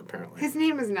not Doug, apparently. His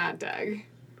name is not Doug.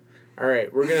 All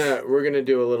right, we're gonna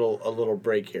do a little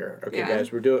break here. Okay,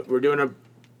 guys, we're doing a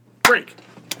break.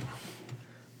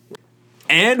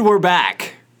 And we're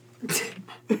back.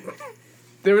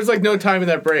 There was like no time in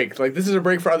that break. Like this is a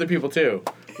break for other people too.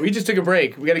 We just took a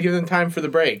break. We got to give them time for the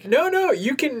break. No,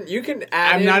 you can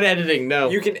add. I'm not editing. No,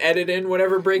 you can edit in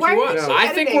whatever break Why you want. No. I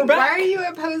think we're back. Why are you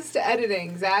opposed to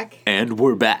editing, Zach? And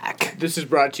we're back. This is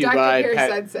brought to you Dr. by Pierce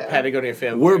said so. Patagonia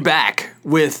Fanboy. We're back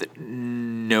with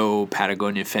no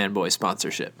Patagonia Fanboy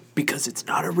sponsorship because it's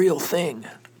not a real thing.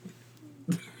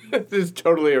 This is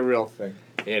totally a real thing.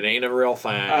 It ain't a real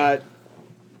thing.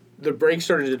 The break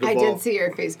started to devolve. I did see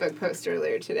your Facebook post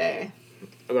earlier today.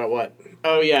 About what?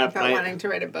 Oh yeah, About wanting to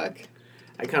write a book.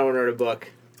 I kind of want to write a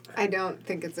book. I don't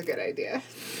think it's a good idea.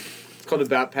 It's called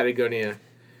About Patagonia.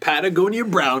 Patagonia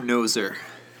Brown Noser.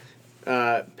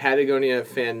 Patagonia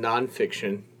fan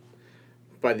nonfiction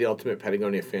by the ultimate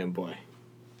Patagonia fanboy.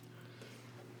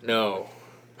 No.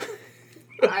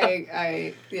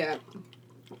 Yeah.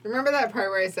 Remember that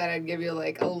part where I said I'd give you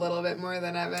like a little bit more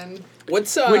than Evan?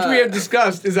 What's Which we have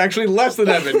discussed is actually less than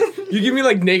Evan. You give me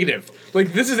like negative.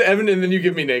 Like this is Evan and then you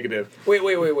give me negative.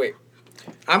 Wait.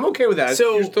 I'm okay with that.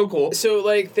 So, you're still cool. So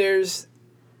like there's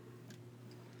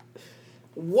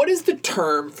what is the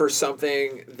term for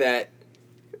something that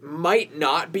might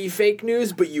not be fake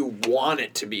news, but you want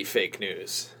it to be fake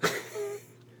news?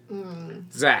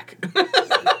 Zach.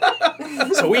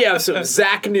 So we have some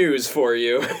Zach news for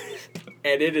you.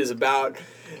 And it is about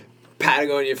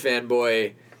Patagonia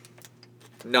Fanboy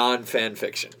non-fan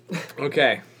fiction.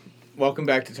 Okay. Welcome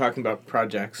back to talking about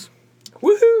projects.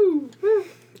 Woohoo!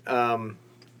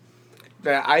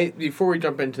 Before we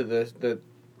jump into the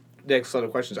next set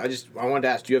of questions, I wanted to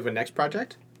ask, do you have a next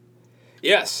project?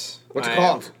 Yes. What's it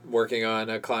called? I'm working on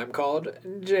a climb called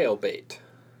Jailbait.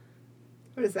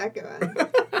 What does that go on?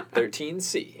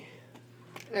 13C.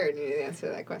 I already knew the answer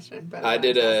to that question, but I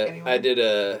did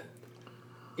a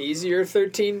easier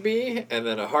 13B and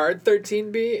then a hard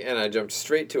 13B, and I jumped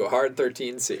straight to a hard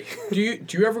 13C.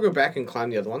 Do you ever go back and climb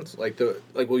the other ones?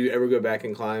 Will you ever go back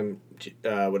and climb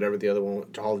whatever the other one,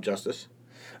 Hall of Justice?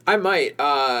 I might,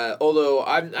 although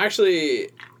I'm actually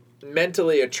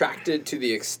mentally attracted to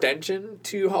the extension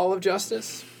to Hall of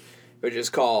Justice, which is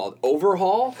called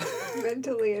Overhaul.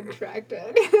 Mentally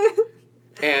attracted.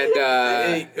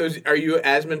 And Are you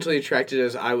as mentally attracted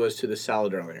as I was to the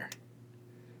salad earlier?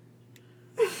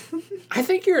 I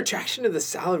think your attraction to the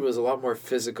salad was a lot more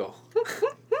physical.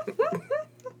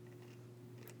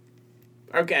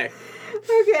 Okay.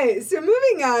 Okay, so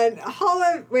moving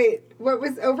on. Wait, what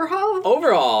was overhaul?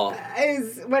 Overall,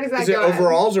 What does that Is it go on?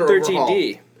 overalls or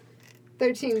 13D.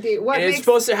 13D. What And makes it's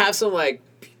supposed to have some like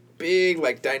big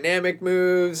like dynamic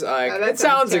moves. Like Oh, that it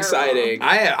sounds sounds terrible. exciting.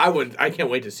 I can't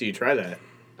wait to see you try that.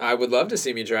 I would love to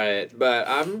see me try it, but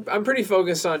I'm pretty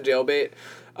focused on jailbait.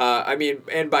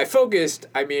 And by focused,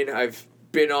 I mean I've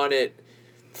been on it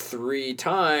 3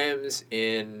 times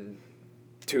in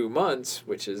 2 months,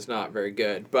 which is not very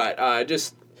good. But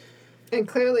And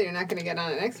clearly you're not going to get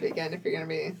on it next weekend if you're going to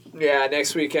be... yeah,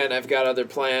 next weekend I've got other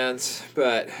plans,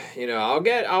 but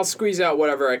I'll squeeze out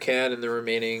whatever I can in the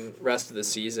remaining rest of the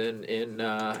season in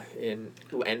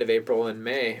end of April and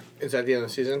May. Is that the end of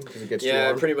the season? 'Cause it gets too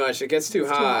warm? Pretty much. It gets too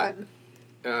It's hot.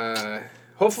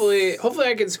 Hopefully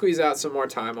I can squeeze out some more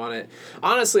time on it.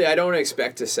 Honestly, I don't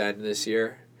expect to send this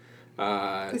year.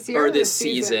 This year or this this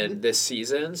season? This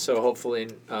season. So hopefully,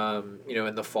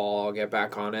 in the fall I'll get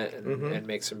back on it and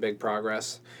make some big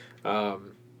progress.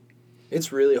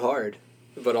 It's really hard,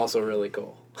 but also really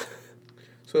cool.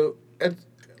 So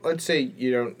let's say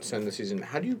you don't send the season.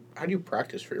 How do you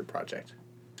practice for your project?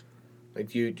 Like,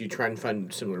 do you try and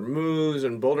find similar moves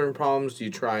and bouldering problems? Do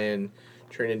you try and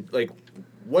train in, like,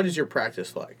 what is your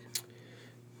practice like?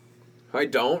 I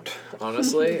don't,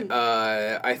 honestly.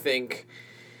 I think,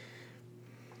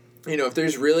 if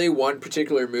there's really one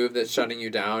particular move that's shutting you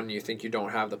down and you think you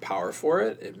don't have the power for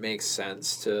it, it makes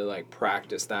sense to, like,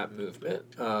 practice that movement.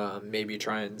 Maybe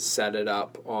try and set it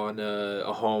up on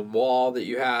a home wall that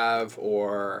you have,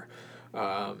 or,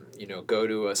 go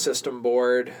to a system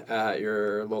board at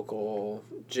your local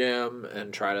gym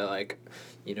and try to, like,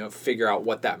 figure out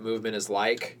what that movement is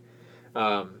like.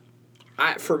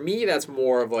 For me, that's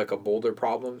more of like a boulder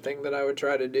problem thing that I would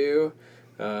try to do.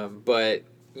 But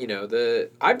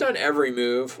I've done every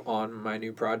move on my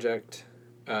new project.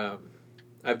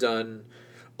 I've done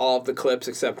all of the clips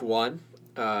except one.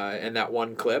 And that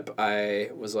one clip, I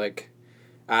was like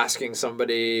asking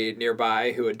somebody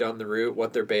nearby who had done the route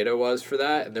what their beta was for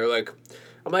that. And they're like,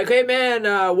 I'm like, hey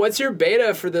man, what's your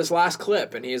beta for this last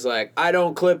clip? And he's like, I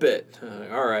don't clip it. I'm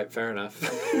like, all right, fair enough.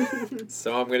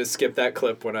 So I'm gonna skip that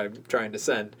clip when I'm trying to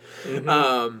send.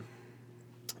 Mm-hmm.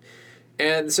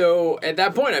 And so at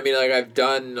that point, I mean, like I've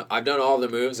done all the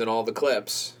moves and all the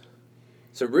clips.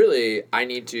 So really, I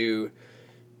need to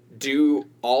do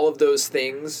all of those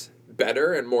things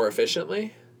better and more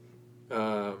efficiently.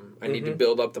 I need to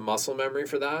build up the muscle memory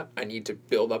for that. I need to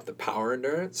build up the power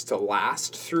endurance to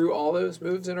last through all those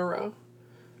moves in a row.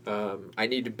 I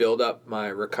need to build up my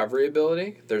recovery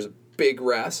ability. There's a big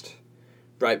rest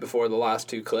right before the last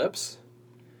 2 clips,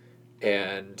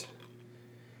 and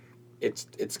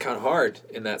it's kind of hard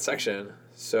in that section.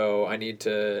 So I need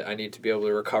to be able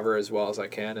to recover as well as I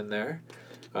can in there.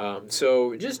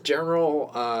 So just general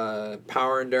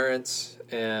power endurance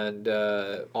and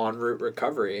en route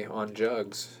recovery on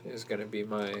jugs is going to be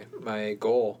my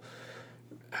goal.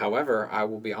 However, I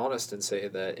will be honest and say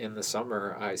that in the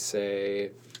summer I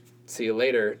say see you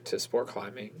later to sport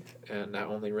climbing, and I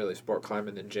only really sport climb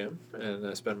in the gym, and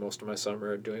I spend most of my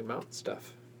summer doing mountain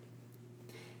stuff.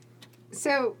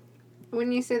 So,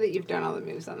 when you say that you've done all the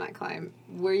moves on that climb,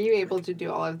 were you able to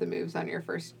do all of the moves on your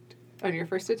first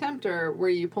attempt, or were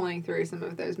you pulling through some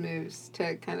of those moves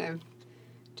to kind of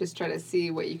just try to see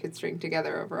what you could string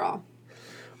together overall?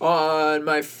 On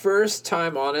my first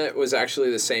time on it was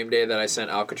actually the same day that I sent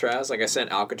Alcatraz. Like, I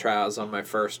sent Alcatraz on my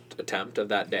first attempt of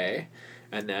that day.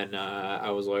 And then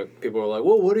I was like, people were like,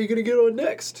 well, what are you going to get on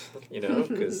next?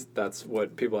 Because that's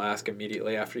what people ask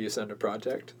immediately after you send a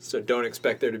project. So don't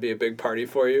expect there to be a big party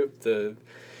for you. The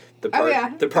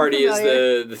party is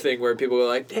the thing where people are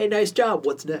like, hey, nice job,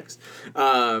 what's next?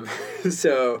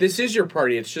 So This is your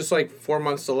party. It's just like 4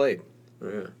 months delayed.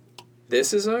 yeah.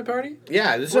 This is my party?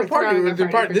 Yeah, this is We're a party. throwing a The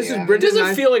party for this you, is Evan. It Brendan and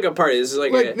doesn't I- feel like a party. This is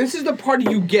like this is the party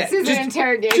you get. This is an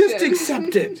interrogation. Just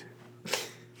accept it.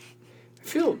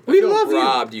 I feel love you.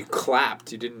 robbed. You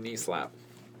clapped. You didn't knee slap.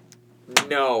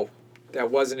 No, that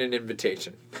wasn't an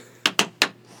invitation.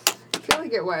 I feel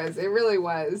like it was. It really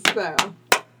was, though.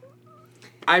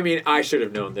 I mean, I should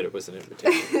have known that it was an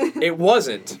invitation. It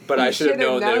wasn't, but I should have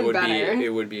known that it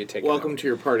would be a takeout. Welcome to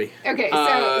your party. Okay,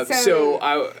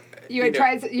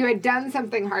 you had done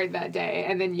something hard that day,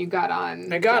 and then you got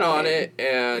on. I got on it,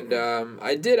 and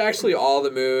I did actually all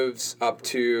the moves up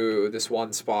to this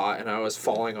one spot, and I was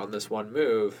falling on this one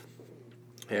move,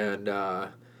 and I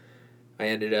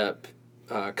ended up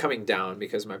coming down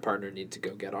because my partner needed to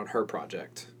go get on her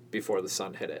project before the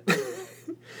sun hit it.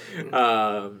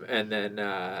 And then,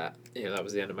 that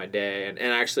was the end of my day. And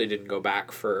I actually didn't go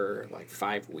back for like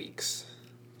 5 weeks.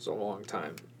 It was a long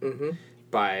time. Mm-hmm.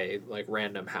 By like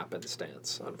random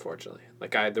happenstance, unfortunately.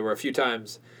 Like there were a few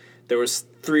times, there was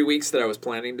 3 weeks that I was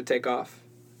planning to take off.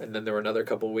 And then there were another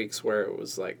couple of weeks where it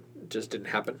was like, just didn't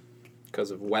happen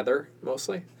because of weather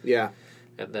mostly. Yeah.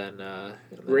 And then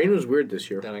rain was weird this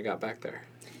year. Then I got back there.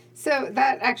 So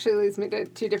that actually leads me to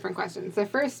 2 different questions. The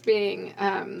first being,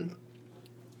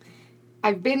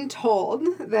 I've been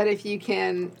told that if you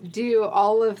can do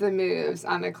all of the moves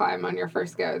on a climb on your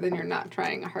first go, then you're not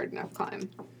trying a hard enough climb.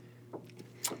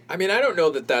 I mean, I don't know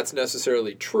that that's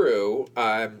necessarily true.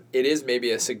 It is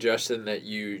maybe a suggestion that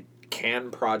you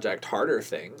can project harder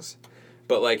things.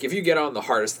 But, like, if you get on the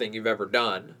hardest thing you've ever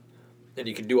done and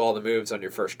you can do all the moves on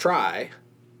your first try,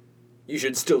 you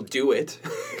should still do it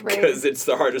because it's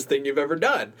the hardest thing you've ever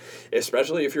done,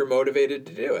 especially if you're motivated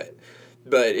to do it.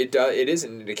 But it is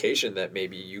an indication that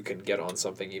maybe you can get on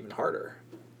something even harder.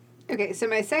 Okay, so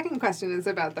my second question is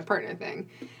about the partner thing.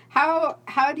 How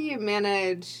do you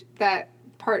manage that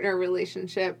partner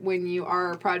relationship when you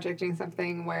are projecting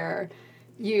something where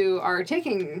you are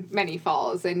taking many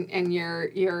falls and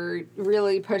you're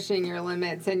really pushing your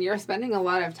limits and you're spending a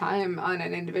lot of time on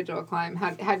an individual climb?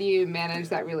 How do you manage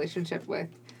that relationship with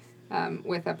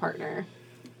a partner?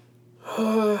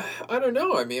 I don't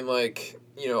know. I mean, like,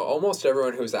 almost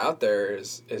everyone who's out there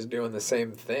is doing the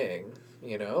same thing,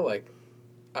 like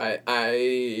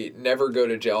I never go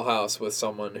to Jailhouse with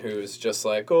someone who's just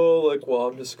like,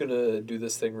 I'm just going to do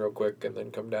this thing real quick and then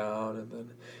come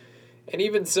down. And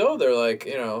even so, they're like,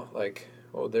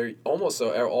 they're almost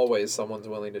always someone's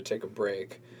willing to take a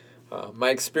break. My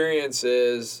experience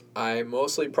is I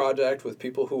mostly project with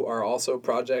people who are also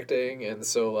projecting. And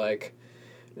so, like,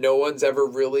 no one's ever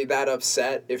really that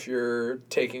upset if you're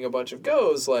taking a bunch of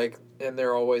goes, and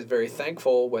they're always very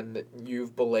thankful when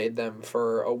you've belayed them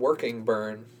for a working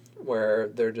burn where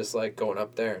they're just like going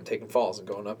up there and taking falls and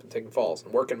going up and taking falls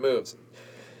and working moves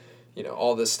and,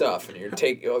 all this stuff, and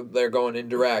they're going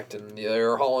indirect and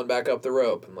they're hauling back up the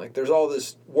rope, and like there's all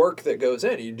this work that goes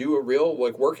in. You do a real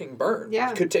working burn.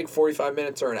 Yeah. It could take 45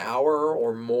 minutes or an hour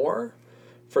or more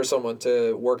for someone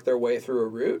to work their way through a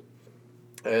route.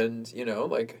 And,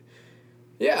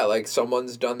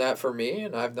 someone's done that for me,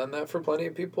 and I've done that for plenty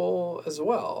of people as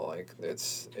well. Like,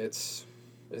 it's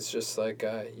just like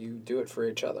you do it for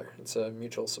each other. It's a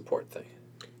mutual support thing.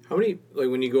 How many,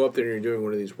 when you go up there and you're doing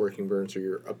one of these working burns or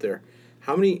you're up there,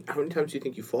 how many times do you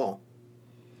think you fall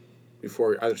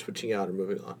before either switching out or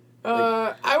moving on?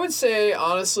 I would say,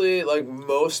 honestly,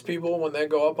 most people, when they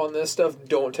go up on this stuff,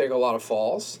 don't take a lot of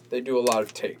falls. They do a lot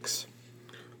of takes.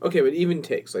 Okay, but even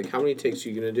takes. How many takes are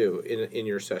you going to do in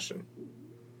your session?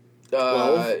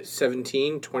 12,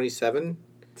 17, 27,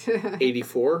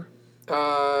 84?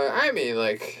 I mean,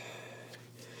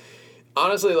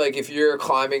 honestly, if you're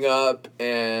climbing up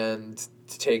and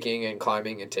taking and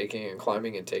climbing and taking and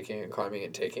climbing and taking and climbing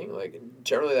and taking,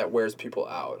 generally that wears people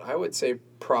out. I would say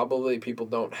probably people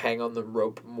don't hang on the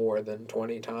rope more than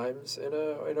 20 times in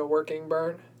a working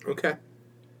burn. Okay.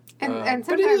 And but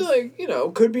sometimes,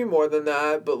 it, could be more than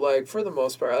that. But for the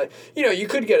most part, you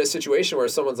could get a situation where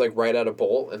someone's right at a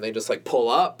bolt and they just pull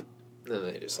up, and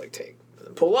then they just take, and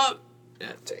then pull up,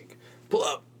 and take, pull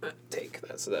up, and take.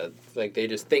 That's that. They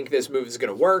just think this move is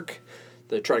gonna work.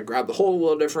 They try to grab the hold a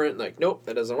little different. Nope,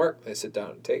 that doesn't work. They sit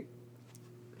down and take.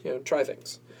 Try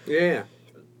things. Yeah.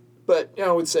 But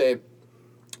I would say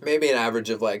maybe an average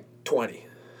of 20.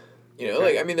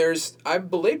 Okay.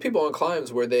 I've belayed people on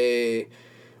climbs where they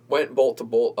went bolt to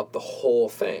bolt up the whole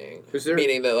thing.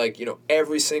 Meaning that,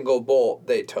 every single bolt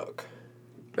they took.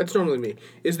 That's normally me.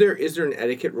 Is there an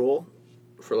etiquette rule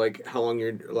for, how long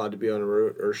you're allowed to be on a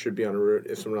route or should be on a route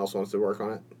if someone else wants to work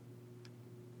on it?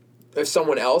 If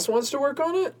someone else wants to work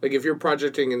on it? If you're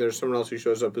projecting and there's someone else who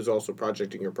shows up who's also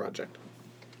projecting your project.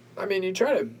 I mean, you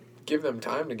try to give them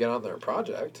time to get on their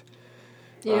project.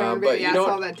 but the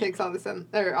asshole that takes all the sun,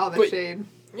 or all the shade.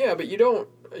 Yeah, but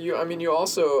you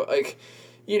also,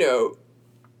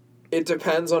 it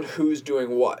depends on who's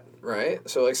doing what, right?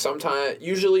 So,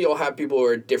 usually you'll have people who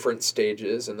are at different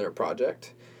stages in their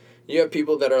project. You have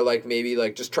people that are, maybe,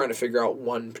 just trying to figure out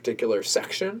one particular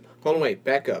section. Hold on, wait,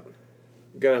 back up.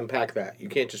 You gotta unpack that. You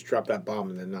can't just drop that bomb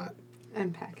and then not.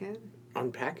 Unpack it.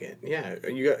 Unpack it, yeah.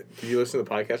 Did you listen to the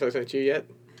podcast I sent you yet?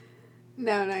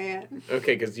 No, not yet.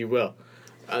 Okay, because you will.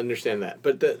 I understand that.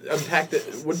 But unpack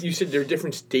what you said, there are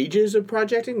different stages of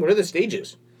projecting? What are the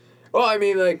stages? Well, I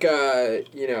mean,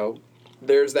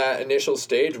 there's that initial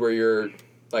stage where you're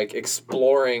like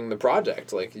exploring the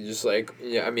project. Like you just like,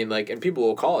 yeah, I mean, like, and people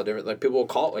will call it different. Like people will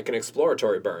call it like an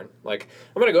exploratory burn. Like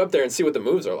I'm gonna go up there and see what the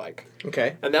moves are like.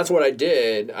 Okay. And that's what I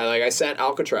did. I sat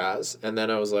Alcatraz, and then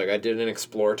I was like, I did an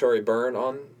exploratory burn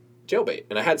on Jailbait,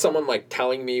 and I had someone like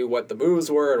telling me what the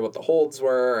moves were and what the holds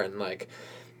were, and like,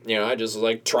 you know, I just was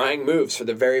like trying moves for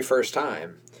the very first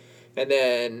time, and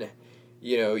then,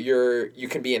 you know, you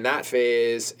can be in that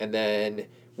phase, and then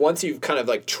once you've kind of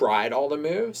like tried all the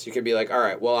moves, you can be like, all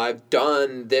right, well, I've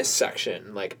done this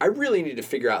section. Like, I really need to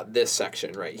figure out this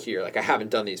section right here. Like, I haven't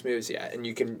done these moves yet. And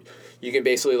you can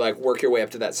basically like work your way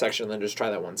up to that section and then just try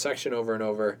that one section over and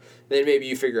over. Then maybe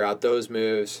you figure out those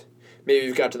moves. Maybe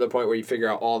you've got to the point where you figure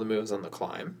out all the moves on the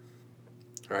climb,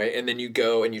 right? And then you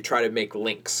go and you try to make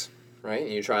links, right?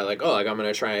 And you try like, oh, like I'm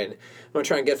gonna try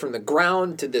and get from the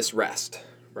ground to this rest,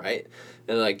 right?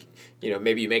 And like, you know,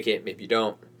 maybe you make it, maybe you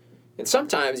don't. And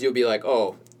sometimes you'll be like,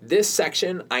 oh, this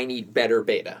section, I need better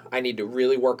beta. I need to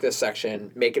really work this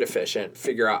section, make it efficient,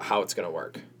 figure out how it's going to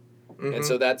work. Mm-hmm. And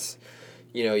so that's,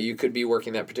 you know, you could be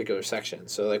working that particular section.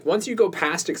 So, like, once you go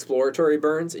past exploratory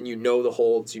burns and you know the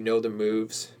holds, you know the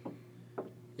moves,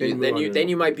 then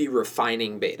you might be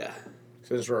refining beta.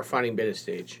 So there's a refining beta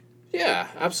stage. Yeah,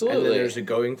 absolutely. And then there's a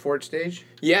going for it stage?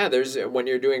 Yeah, there's when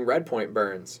you're doing red point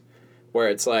burns, where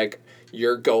it's like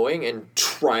you're going and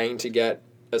trying to get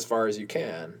as far as you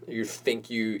can. You think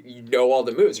you know all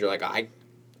the moves. You're like,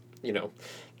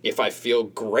 if I feel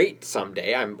great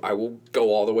someday, I will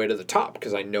go all the way to the top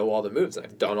because I know all the moves.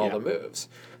 I've done all the moves.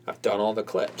 I've done all the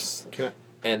clips. Okay.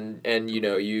 And you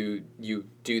know, you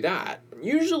do that.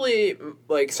 Usually,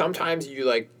 like, sometimes you,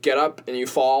 like, get up and you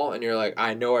fall and you're like,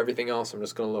 I know everything else. I'm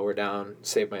just going to lower down,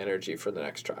 save my energy for the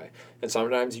next try. And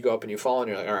sometimes you go up and you fall and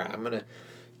you're like, all right, I'm going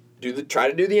to try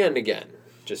to do the end again.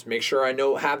 Just make sure I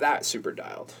have that super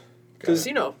dialed. Because,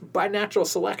 you know, by natural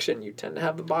selection, you tend to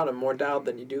have the bottom more dialed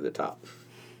than you do the top.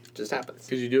 It just happens.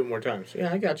 Because you do it more times.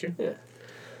 Yeah, I got you. Yeah.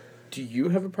 Do you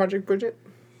have a project, Bridget?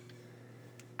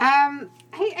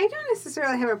 I don't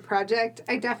necessarily have a project.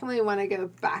 I definitely want to go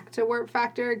back to Warp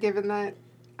Factor, given that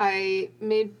I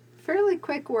made fairly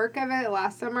quick work of it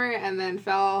last summer and then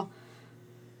fell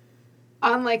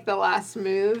on, like, the last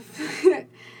move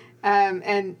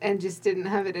and just didn't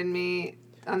have it in me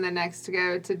on the next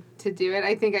go to do it.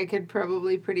 I think I could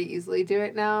probably pretty easily do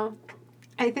it now.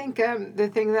 I think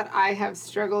the thing that I have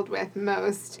struggled with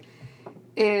most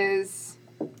is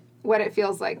what it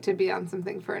feels like to be on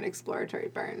something for an exploratory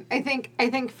burn. I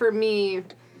think for me,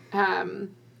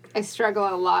 I struggle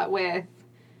a lot with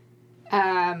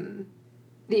the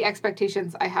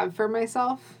expectations I have for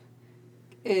myself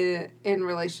in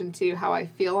relation to how I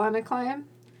feel on a climb.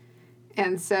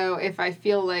 And so if I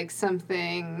feel like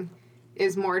something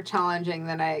is more challenging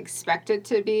than I expect it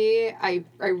to be, I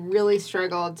really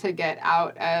struggled to get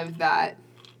out of that,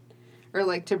 or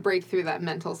like to break through that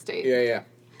mental state. Yeah.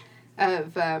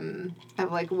 Of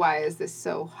like, why is this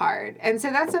so hard? And so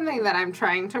that's something that I'm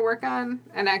trying to work on.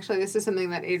 And actually, this is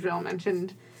something that Adriel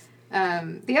mentioned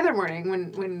the other morning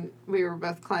when we were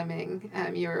both climbing.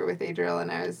 You were with Adriel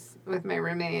and I was with my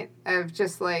roommate, of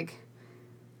just like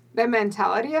the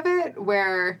mentality of it,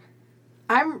 where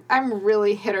I'm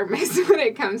really hit or miss when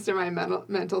it comes to my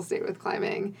mental state with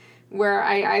climbing, where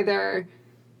I either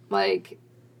like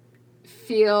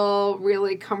feel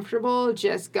really comfortable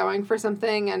just going for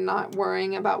something and not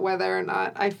worrying about whether or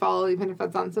not I fall, even if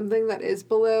it's on something that is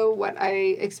below what I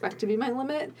expect to be my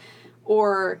limit,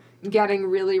 or getting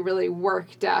really, really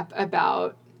worked up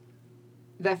about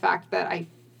the fact that I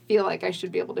feel like I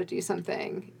should be able to do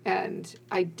something and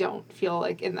I don't feel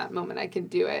like in that moment I can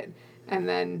do it, and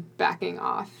then backing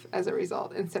off as a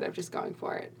result instead of just going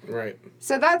for it. Right.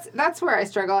 So that's where I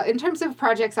struggle. In terms of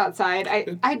projects outside,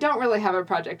 I don't really have a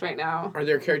project right now. Are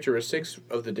there characteristics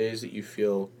of the days that you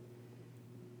feel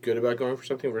good about going for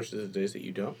something versus the days that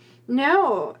you don't?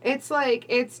 No. It's like,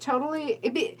 it's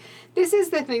totally... this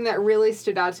is the thing that really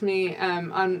stood out to me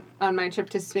on my trip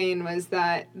to Spain, was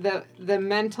that the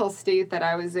mental state that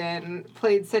I was in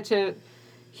played such a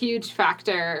huge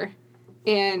factor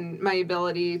in my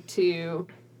ability to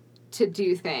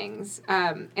do things,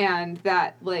 and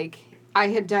that, like, I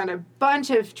had done a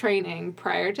bunch of training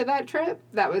prior to that trip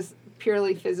that was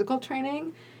purely physical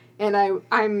training, and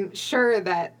I'm sure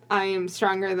that I am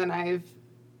stronger than I've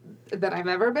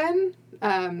ever been.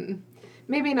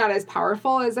 Maybe not as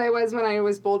powerful as I was when I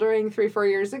was bouldering 3-4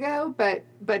 years ago, but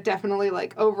definitely,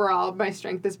 like, overall my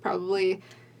strength is probably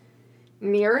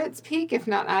near its peak, if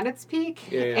not at its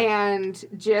peak. Yeah. And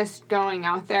just going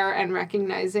out there and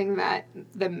recognizing that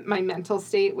my mental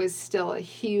state was still a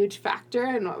huge factor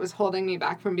and what was holding me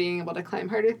back from being able to climb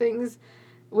harder things,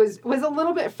 was a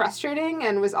little bit frustrating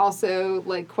and was also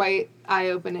like quite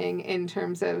eye-opening in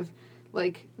terms of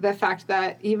like the fact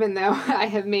that even though I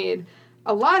have made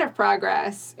a lot of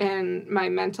progress in my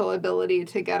mental ability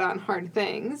to get on hard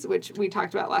things, which we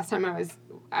talked about last time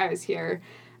I was here,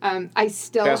 I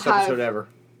still Best have episode ever.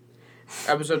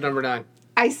 Episode number 9.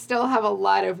 I still have a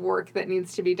lot of work that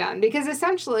needs to be done because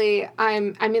essentially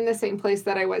I'm in the same place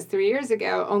that I was 3 years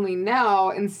ago, only now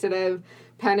instead of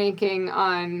panicking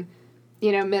on,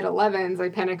 mid-11s, I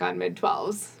panic on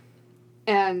mid-12s.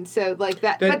 And so like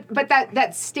that but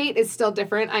that state is still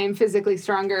different. I am physically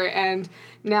stronger and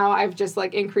now I've just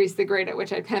like increased the grade at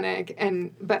which I panic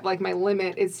but like my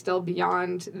limit is still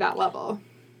beyond that level.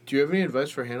 Do you have any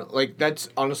advice for handle? Like that's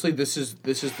honestly, this is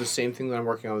the same thing that I'm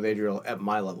working on with Adriel at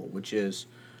my level, which is,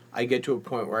 I get to a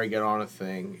point where I get on a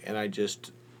thing and I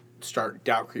just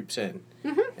doubt creeps in,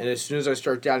 and as soon as I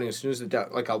start doubting, as soon as the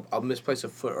doubt, like I'll misplace a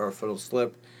foot or a foot will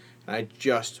slip, and I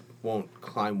just won't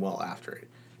climb well after it.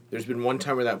 There's been one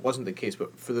time where that wasn't the case,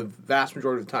 but for the vast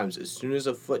majority of the times, as soon as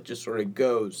a foot just sort of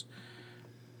goes,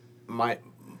 my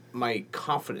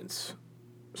confidence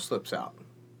slips out,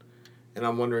 and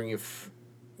I'm wondering if,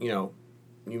 you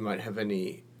might have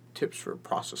any tips for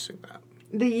processing that.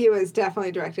 The U is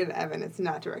definitely directed at Evan. It's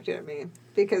not directed at me.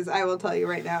 Because I will tell you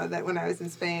right now that when I was in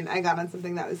Spain, I got on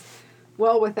something that was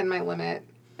well within my limit,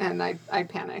 and I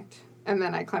panicked. And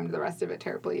then I climbed the rest of it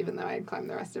terribly, even though I had climbed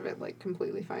the rest of it, like,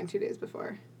 completely fine 2 days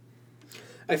before.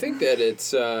 I think that it's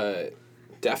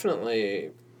definitely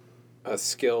a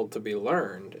skill to be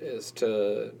learned, is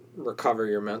to recover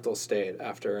your mental state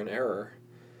after an error.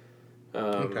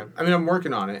 Okay. I mean, I'm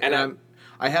working on it, and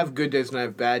I have good days and I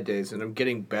have bad days, and I'm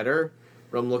getting better,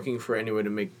 but I'm looking for any way to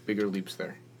make bigger leaps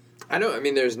there. I know. I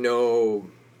mean,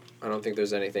 I don't think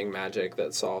there's anything magic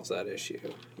that solves that issue.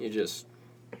 You just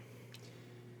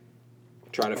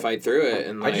try to fight through it,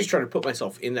 and I just try to put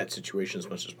myself in that situation as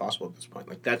much as possible at this point.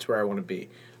 Like, that's where I want to be.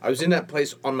 I was in that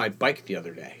place on my bike the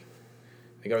other day.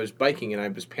 Like, I was biking and I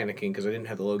was panicking because I didn't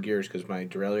have the low gears because my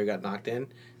derailleur got knocked in.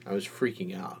 I was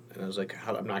freaking out. And I was like,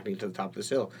 I'm not going to get to the top of this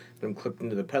hill. And I'm clipped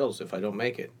into the pedals if I don't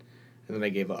make it. And then I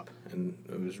gave up. And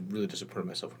I was really disappointed in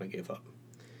myself when I gave up.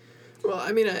 Well,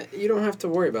 I mean, you don't have to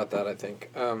worry about that, I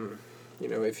think.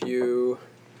 If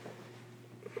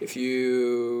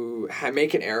you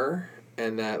make an error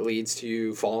and that leads to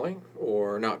you falling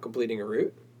or not completing a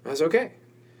route, that's okay.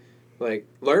 Like,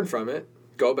 learn from it,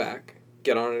 go back,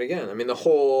 get on it again. I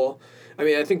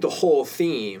think the whole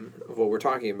theme of what we're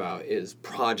talking about is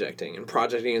projecting. And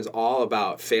projecting is all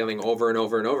about failing over and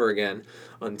over and over again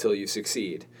until you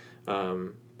succeed.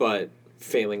 But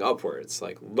failing upwards,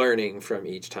 like learning from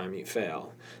each time you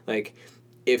fail. Like,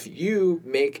 if you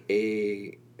make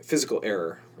a physical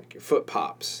error, like your foot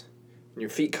pops and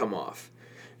your feet come off,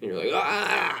 and you're like,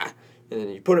 ah! And then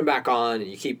you put them back on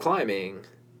and you keep climbing,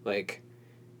 like,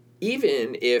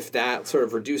 even if that sort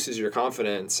of reduces your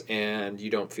confidence and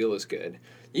you don't feel as good,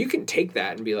 you can take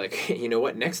that and be like, hey, you know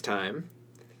what, next time,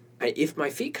 if my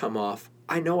feet come off,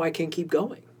 I know I can keep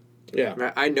going.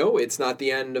 Yeah. I know it's not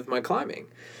the end of my climbing.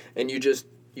 And you just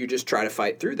try to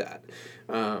fight through that.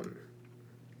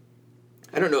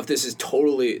 I don't know if this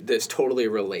totally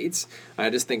relates.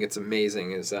 I just think it's amazing.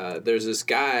 There's this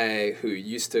guy who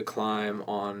used to climb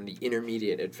on the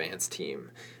intermediate advanced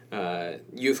team,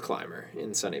 youth climber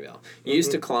in Sunnyvale. He used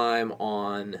to climb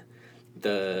on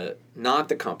not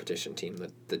the competition team,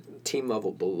 the team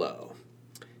level below.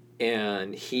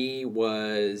 And he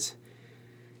was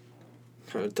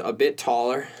a bit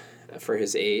taller for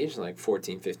his age, like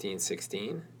 14, 15,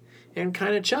 16, and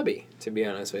kind of chubby, to be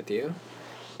honest with you.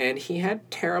 And he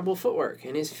had terrible footwork,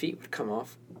 and his feet would come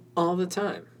off all the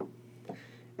time.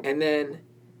 And then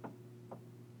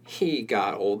he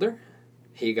got older,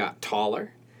 he got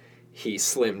taller, he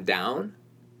slimmed down,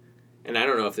 and I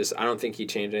don't think he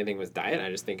changed anything with diet.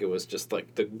 I just think it was just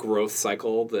like the growth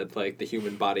cycle that like the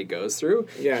human body goes through.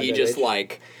 Yeah, he just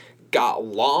like got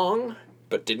long,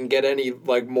 but didn't get any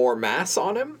like more mass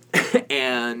on him.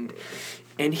 and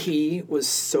he was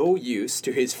so used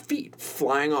to his feet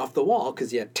flying off the wall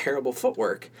because he had terrible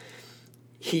footwork.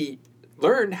 He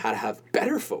learned how to have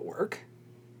better footwork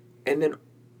and then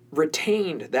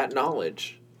retained that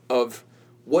knowledge of,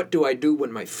 what do I do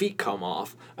when my feet come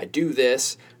off? I do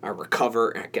this, I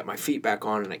recover, and I get my feet back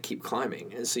on, and I keep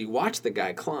climbing. And so you watch the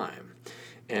guy climb.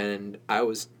 And I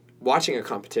was watching a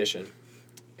competition,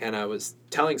 and I was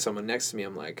telling someone next to me,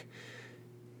 I'm like,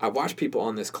 I watch people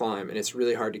on this climb, and it's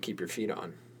really hard to keep your feet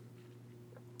on.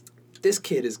 This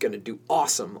kid is going to do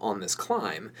awesome on this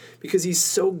climb because he's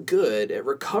so good at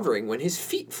recovering when his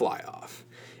feet fly off.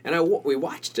 And we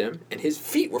watched him, and his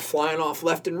feet were flying off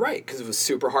left and right because it was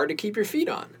super hard to keep your feet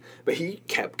on. but he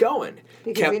kept going.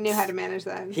 Because he knew how to manage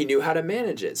that. He knew how to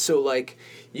manage it. So like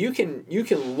you can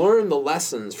learn the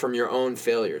lessons from your own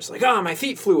failures. Like, my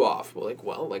feet flew off.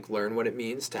 Well, learn what it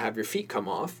means to have your feet come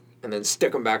off and then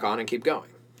stick them back on and keep going.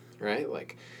 Right?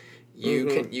 Like you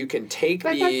can take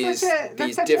these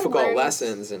difficult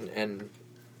lessons and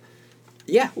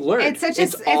learn. It's such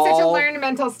a learned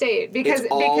mental state because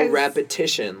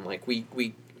repetition. Like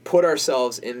we put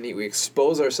ourselves we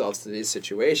expose ourselves to these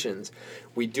situations,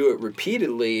 we do it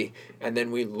repeatedly, and then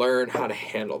we learn how to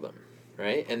handle them,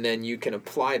 right? And then you can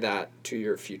apply that to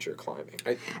your future climbing.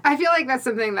 I feel like that's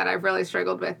something that I've really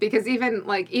struggled with because even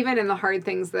in the hard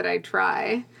things that I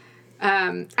try,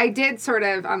 I did sort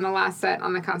of on the last set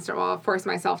on the constant wall force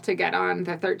myself to get on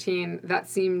the 13 that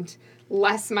seemed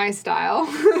less my style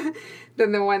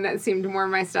than the one that seemed more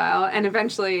my style, and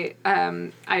eventually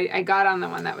I got on the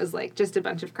one that was like just a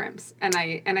bunch of crimps, and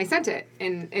I sent it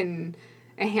in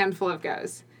a handful of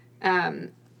goes,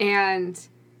 and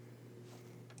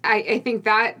I think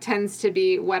that tends to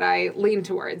be what I lean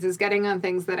towards, is getting on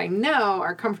things that I know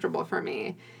are comfortable for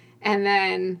me, and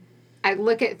then I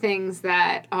look at things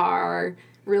that are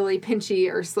really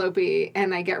pinchy or slopey,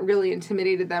 and I get really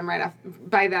intimidated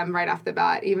by them right off the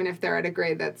bat, even if they're at a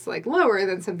grade that's like lower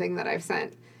than something that I've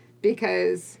sent,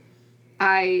 because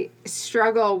I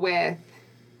struggle with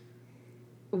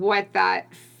what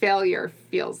that failure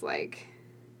feels like,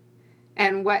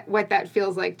 and what that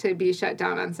feels like to be shut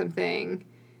down on something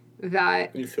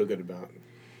that you feel good about.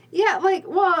 Yeah, I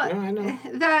know.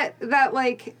 that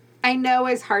like I know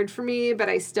is hard for me, but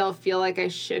I still feel like I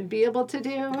should be able to do.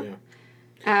 Yeah.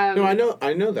 No, I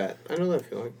know that. I know that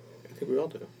feeling. I think we all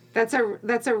do. That's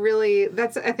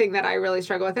a thing that I really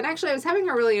struggle with. And actually, I was having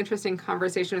a really interesting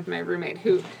conversation with my roommate,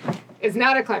 who is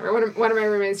not a climber. One of my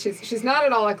roommates, she's not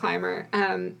at all a climber.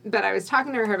 But I was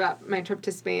talking to her about my trip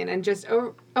to Spain and just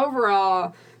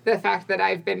overall the fact that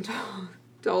I've been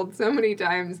told so many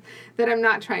times that I'm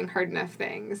not trying hard enough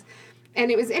things. And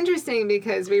it was interesting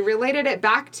because we related it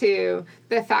back to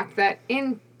the fact that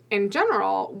in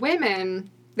general, women.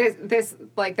 This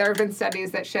there have been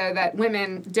studies that show that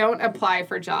women don't apply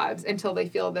for jobs until they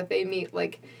feel that they meet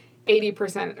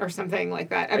 80% or something like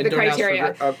that of the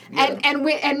criteria.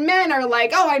 And men are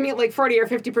like, I meet 40 or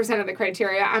 50% of the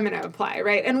criteria, I'm going to apply,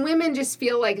 right? And women just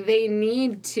feel like they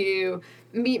need to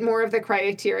meet more of the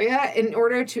criteria in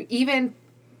order to even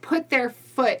put their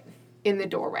foot in the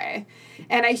doorway.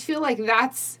 And I feel like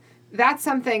that's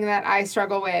something that I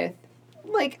struggle with.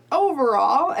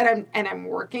 Overall, and I'm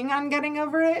working on getting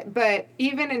over it, but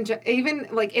even in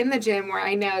the gym where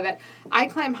I know that I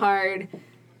climb hard,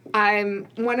 I'm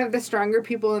one of the stronger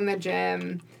people in the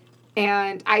gym,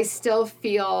 and I still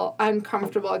feel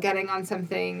uncomfortable getting on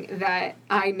something that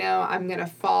I know I'm gonna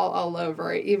fall all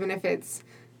over, even if it's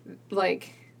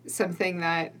something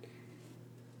that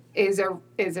is a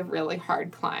really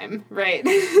hard climb, right?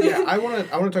 Yeah, I want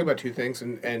to talk about two things,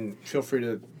 and feel free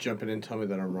to jump in and tell me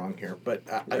that I'm wrong here. But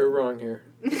you're wrong here.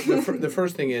 The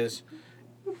first thing is,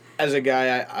 as a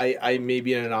guy, I may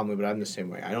be an anomaly, but I'm the same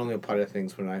way. I only apply to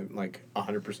things when I'm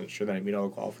 100% sure that I meet all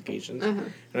the qualifications. Uh-huh.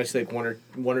 And I see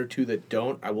one or two that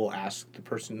don't. I will ask the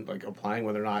person applying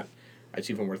whether or not it's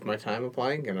even worth my time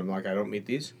applying, and I'm I don't meet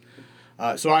these.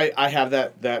 So I have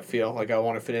that feel I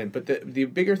want to fit in. But the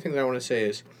bigger thing that I want to say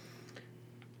is,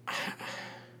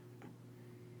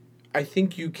 I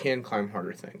think you can climb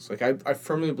harder things. I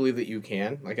firmly believe that you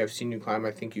can. I've seen you climb.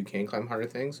 I think you can climb harder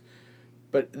things.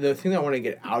 But the thing that I want to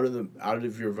get out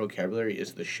of your vocabulary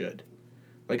is the should.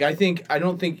 I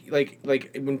don't think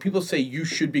when people say you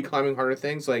should be climbing harder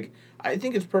things, I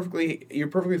think you're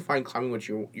perfectly fine climbing what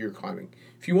you're climbing.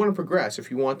 If you want to progress,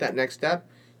 if you want that next step,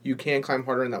 you can climb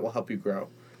harder and that will help you grow.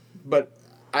 But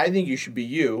I think you should be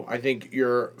you. I think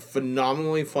you're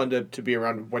phenomenally fun to be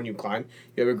around when you climb.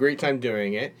 You have a great time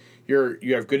doing it.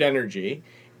 You have good energy,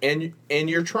 and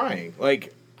you're trying.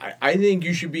 I think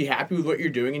you should be happy with what you're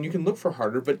doing, and you can look for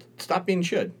harder, but stop being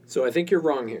should. So I think you're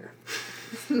wrong here.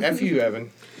 F you,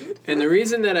 Evan. And the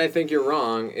reason that I think you're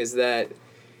wrong is that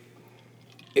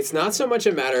it's not so much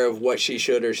a matter of what she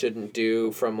should or shouldn't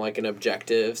do from an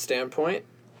objective standpoint.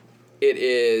 It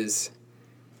is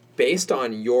based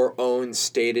on your own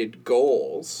stated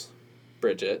goals,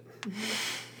 Bridget,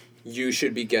 you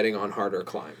should be getting on harder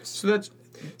climbs.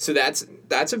 So that's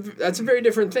a very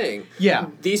different thing. Yeah.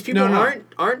 These people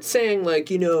aren't saying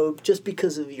just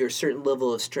because of your certain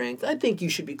level of strength, I think you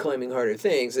should be climbing harder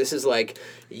things. This is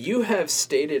you have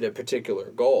stated a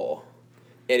particular goal,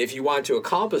 and if you want to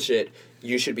accomplish it,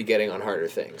 you should be getting on harder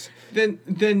things. Then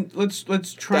let's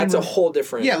try. That's a whole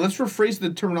different. Yeah, let's rephrase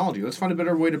the terminology. Let's find a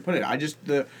better way to put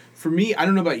it. For me, I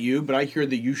don't know about you, but I hear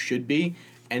that you should be,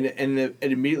 and it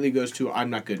immediately goes to I'm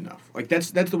not good enough. Like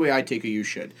that's the way I take it. You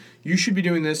should be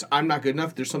doing this. I'm not good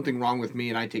enough. There's something wrong with me,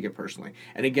 and I take it personally.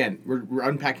 And again, we're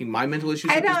unpacking my mental issues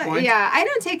at this point. Yeah, I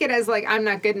don't take it as like I'm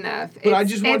not good enough. But I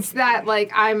just want it's that like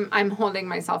I'm holding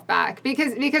myself back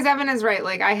because Evan is right.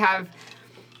 Like I have,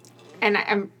 and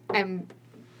I'm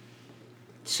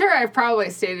sure I've probably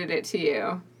stated it to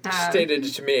you. Stated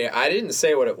it to me. I didn't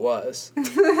say what it was.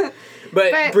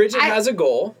 But Bridget has a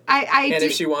goal.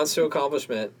 If she wants to accomplish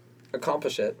it,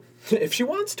 if she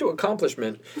wants to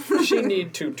accomplishment, she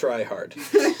need to try hard.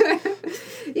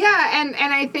 Yeah, and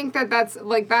I think that's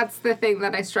the thing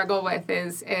that I struggle with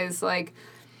is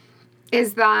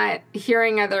that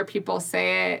hearing other people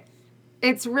say it,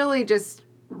 it's really just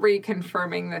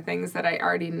reconfirming the things that I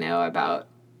already know about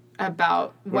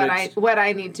what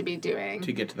I need to be doing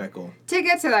to get to that goal.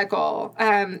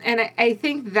 And I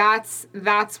think that's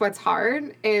what's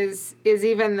hard is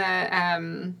even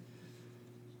the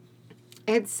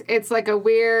it's like a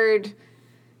weird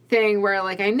thing where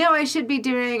like I know I should be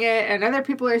doing it and other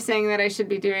people are saying that I should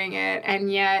be doing it,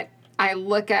 and yet I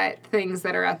look at things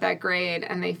that are at that grade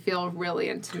and they feel really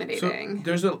intimidating.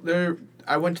 So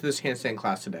I went to this handstand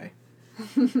class today.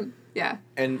 Yeah.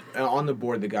 And on the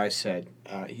board, the guy said,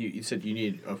 he said you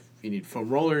need foam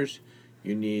rollers,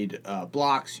 you need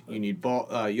blocks, you need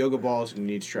yoga balls, and you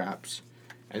need straps.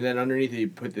 And then underneath it, he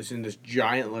put this in this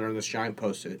giant letter on this giant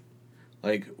Post-it,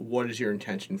 like, what is your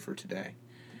intention for today?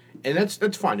 And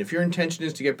that's fine. If your intention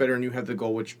is to get better and you have the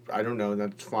goal, which I don't know,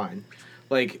 that's fine.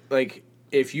 Like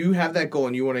if you have that goal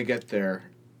and you want to get there,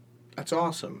 that's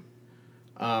awesome.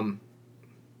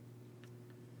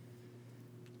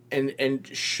 And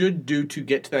should do to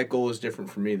get to that goal is different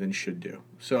for me than should do.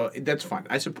 So that's fine.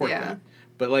 I support that.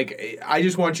 But like, I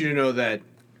just want you to know that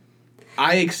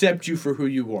I accept you for who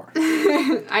you are.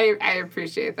 I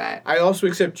appreciate that. I also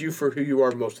accept you for who you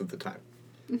are most of the time.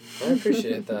 I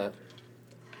appreciate that.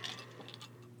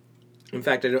 In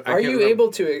fact, are you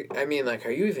able to? I mean, like,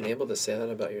 are you even able to say that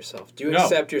about yourself? Do you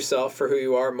accept yourself for who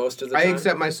you are most of the time? I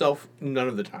accept myself none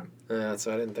of the time.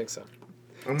 So I didn't think so.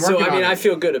 I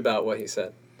feel good about what he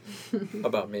said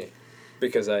about me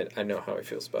because I know how he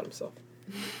feels about himself.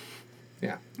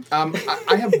 Yeah.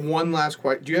 I have one last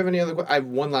question. Do you have any other? I have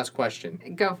one last question.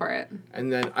 Go for it.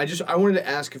 And then I wanted to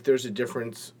ask if there's a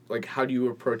difference. Like, how do you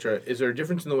approach is there a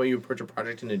difference in the way you approach a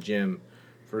project in a gym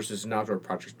versus an outdoor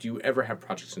project? Do you ever have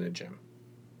projects in a gym?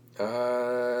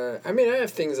 I mean, I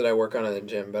have things that I work on in the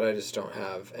gym, but I just don't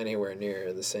have anywhere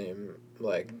near the same,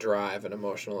 like, drive and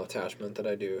emotional attachment that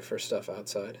I do for stuff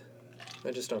outside.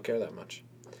 I just don't care that much.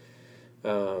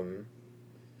 And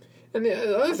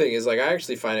the other thing is, like, I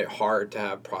actually find it hard to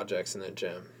have projects in the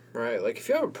gym, right? Like, if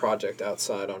you have a project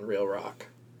outside on real rock,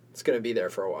 it's going to be there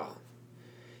for a while.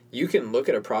 You can look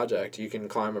at a project, you can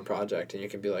climb a project, and you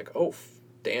can be like, oh,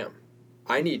 damn,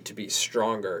 I need to be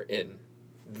stronger in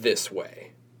this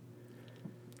way.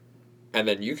 And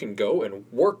then you can go and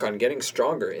work on getting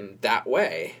stronger in that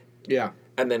way. Yeah.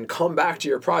 And then come back to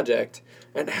your project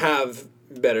and have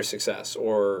better success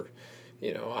or,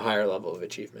 a higher level of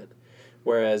achievement.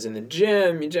 Whereas in the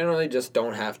gym, you generally just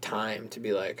don't have time to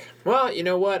be like, well, you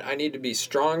know what? I need to be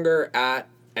stronger at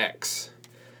X.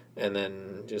 And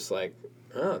then just like,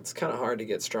 oh, it's kind of hard to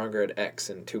get stronger at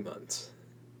X in 2 months.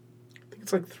 I think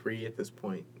it's like 3 at this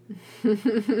point.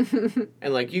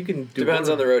 And like you can do Depends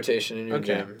on the rotation in your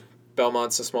gym.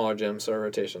 Belmont's a smaller gym, so our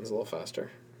rotation's a little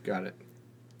faster. Got it.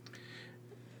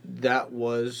 That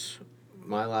was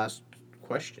my last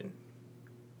question.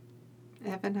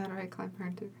 Evan, how do I climb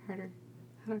harder? How do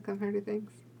I climb harder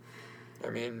things? I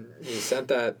mean, you sent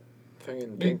that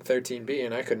fucking pink 13B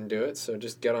and I couldn't do it, so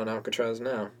just get on Alcatraz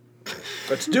now.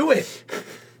 Let's do it!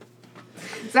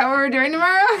 Is that what we're doing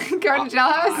tomorrow? Going to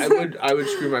Jailhouse? I would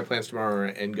screw my plans tomorrow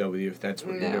and go with you if that's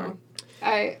what you're doing.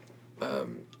 I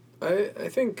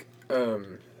think,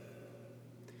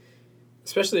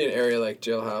 especially an area like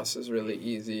Jailhouse is really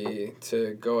easy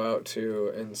to go out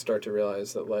to and start to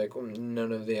realize that, like,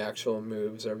 none of the actual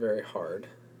moves are very hard.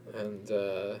 And,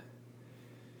 the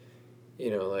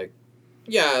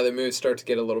moves start to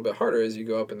get a little bit harder as you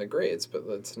go up in the grades, but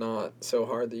it's not so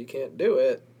hard that you can't do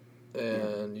it.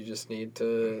 And you just need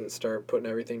to start putting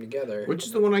everything together. Which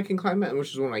is the one I can climb at and which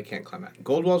is the one I can't climb at?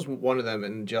 Goldwall's one of them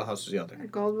and Jailhouse is the other.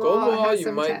 Goldwall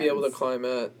you might be able to climb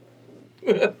at.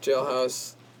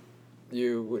 Jailhouse,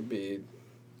 you would be.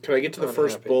 Can I get to the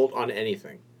first bolt on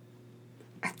anything?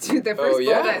 Dude, the first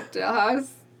bolt at Jailhouse?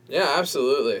 Yeah,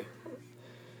 absolutely.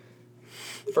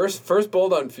 First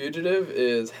bolt on Fugitive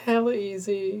is hella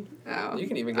easy. Oh. You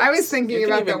can even get I was thinking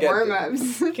about the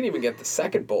warm-ups. You can even get the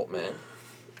second bolt, man.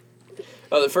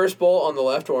 Oh, the first bolt on the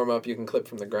left warm-up you can clip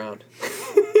from the ground.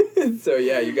 So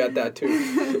yeah, you got that too.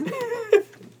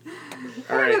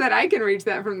 I don't know that I can reach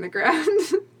that from the ground.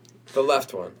 The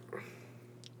left one.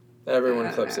 Everyone I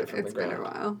don't clips know. it from the It's been a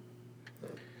ground.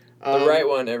 while. The right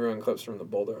one, everyone clips from the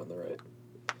boulder on the right.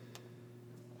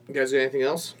 You guys got anything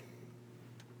else?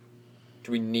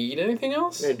 Do we need anything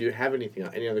else? Yeah, do you have anything?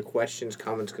 Any other questions,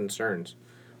 comments, concerns?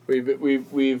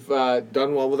 We've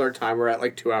done well with our time. We're at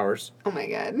like 2 hours. Oh my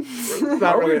god.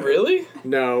 Not Are we really?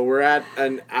 No, we're at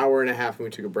an hour and a half, and we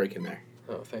took a break in there.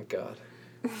 Oh, thank God.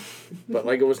 But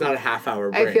like, it was not a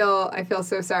half-hour break. I feel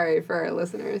so sorry for our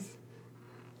listeners.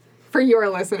 For your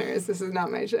listeners, this is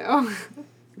not my show.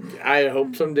 I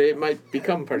hope someday it might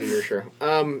become part of your show.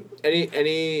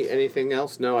 Anything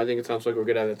else? No, I think it sounds like we're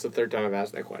good at it. It's the third time I've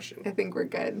asked that question. I think we're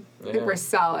good. I Yeah. think we're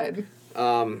solid.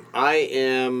 I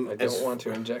don't want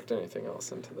to inject anything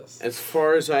else into this. As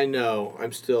far as I know,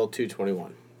 I'm still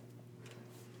 221.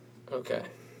 Okay.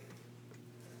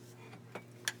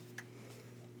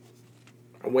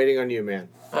 I'm waiting on you, man.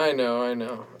 I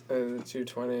know.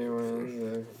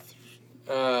 220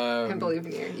 I believe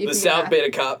in you. You the can do South that.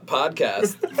 Beta Cop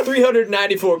podcast.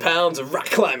 394 pounds of rock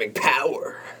climbing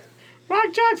power.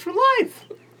 Rock Jocks for life!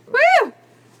 Woo!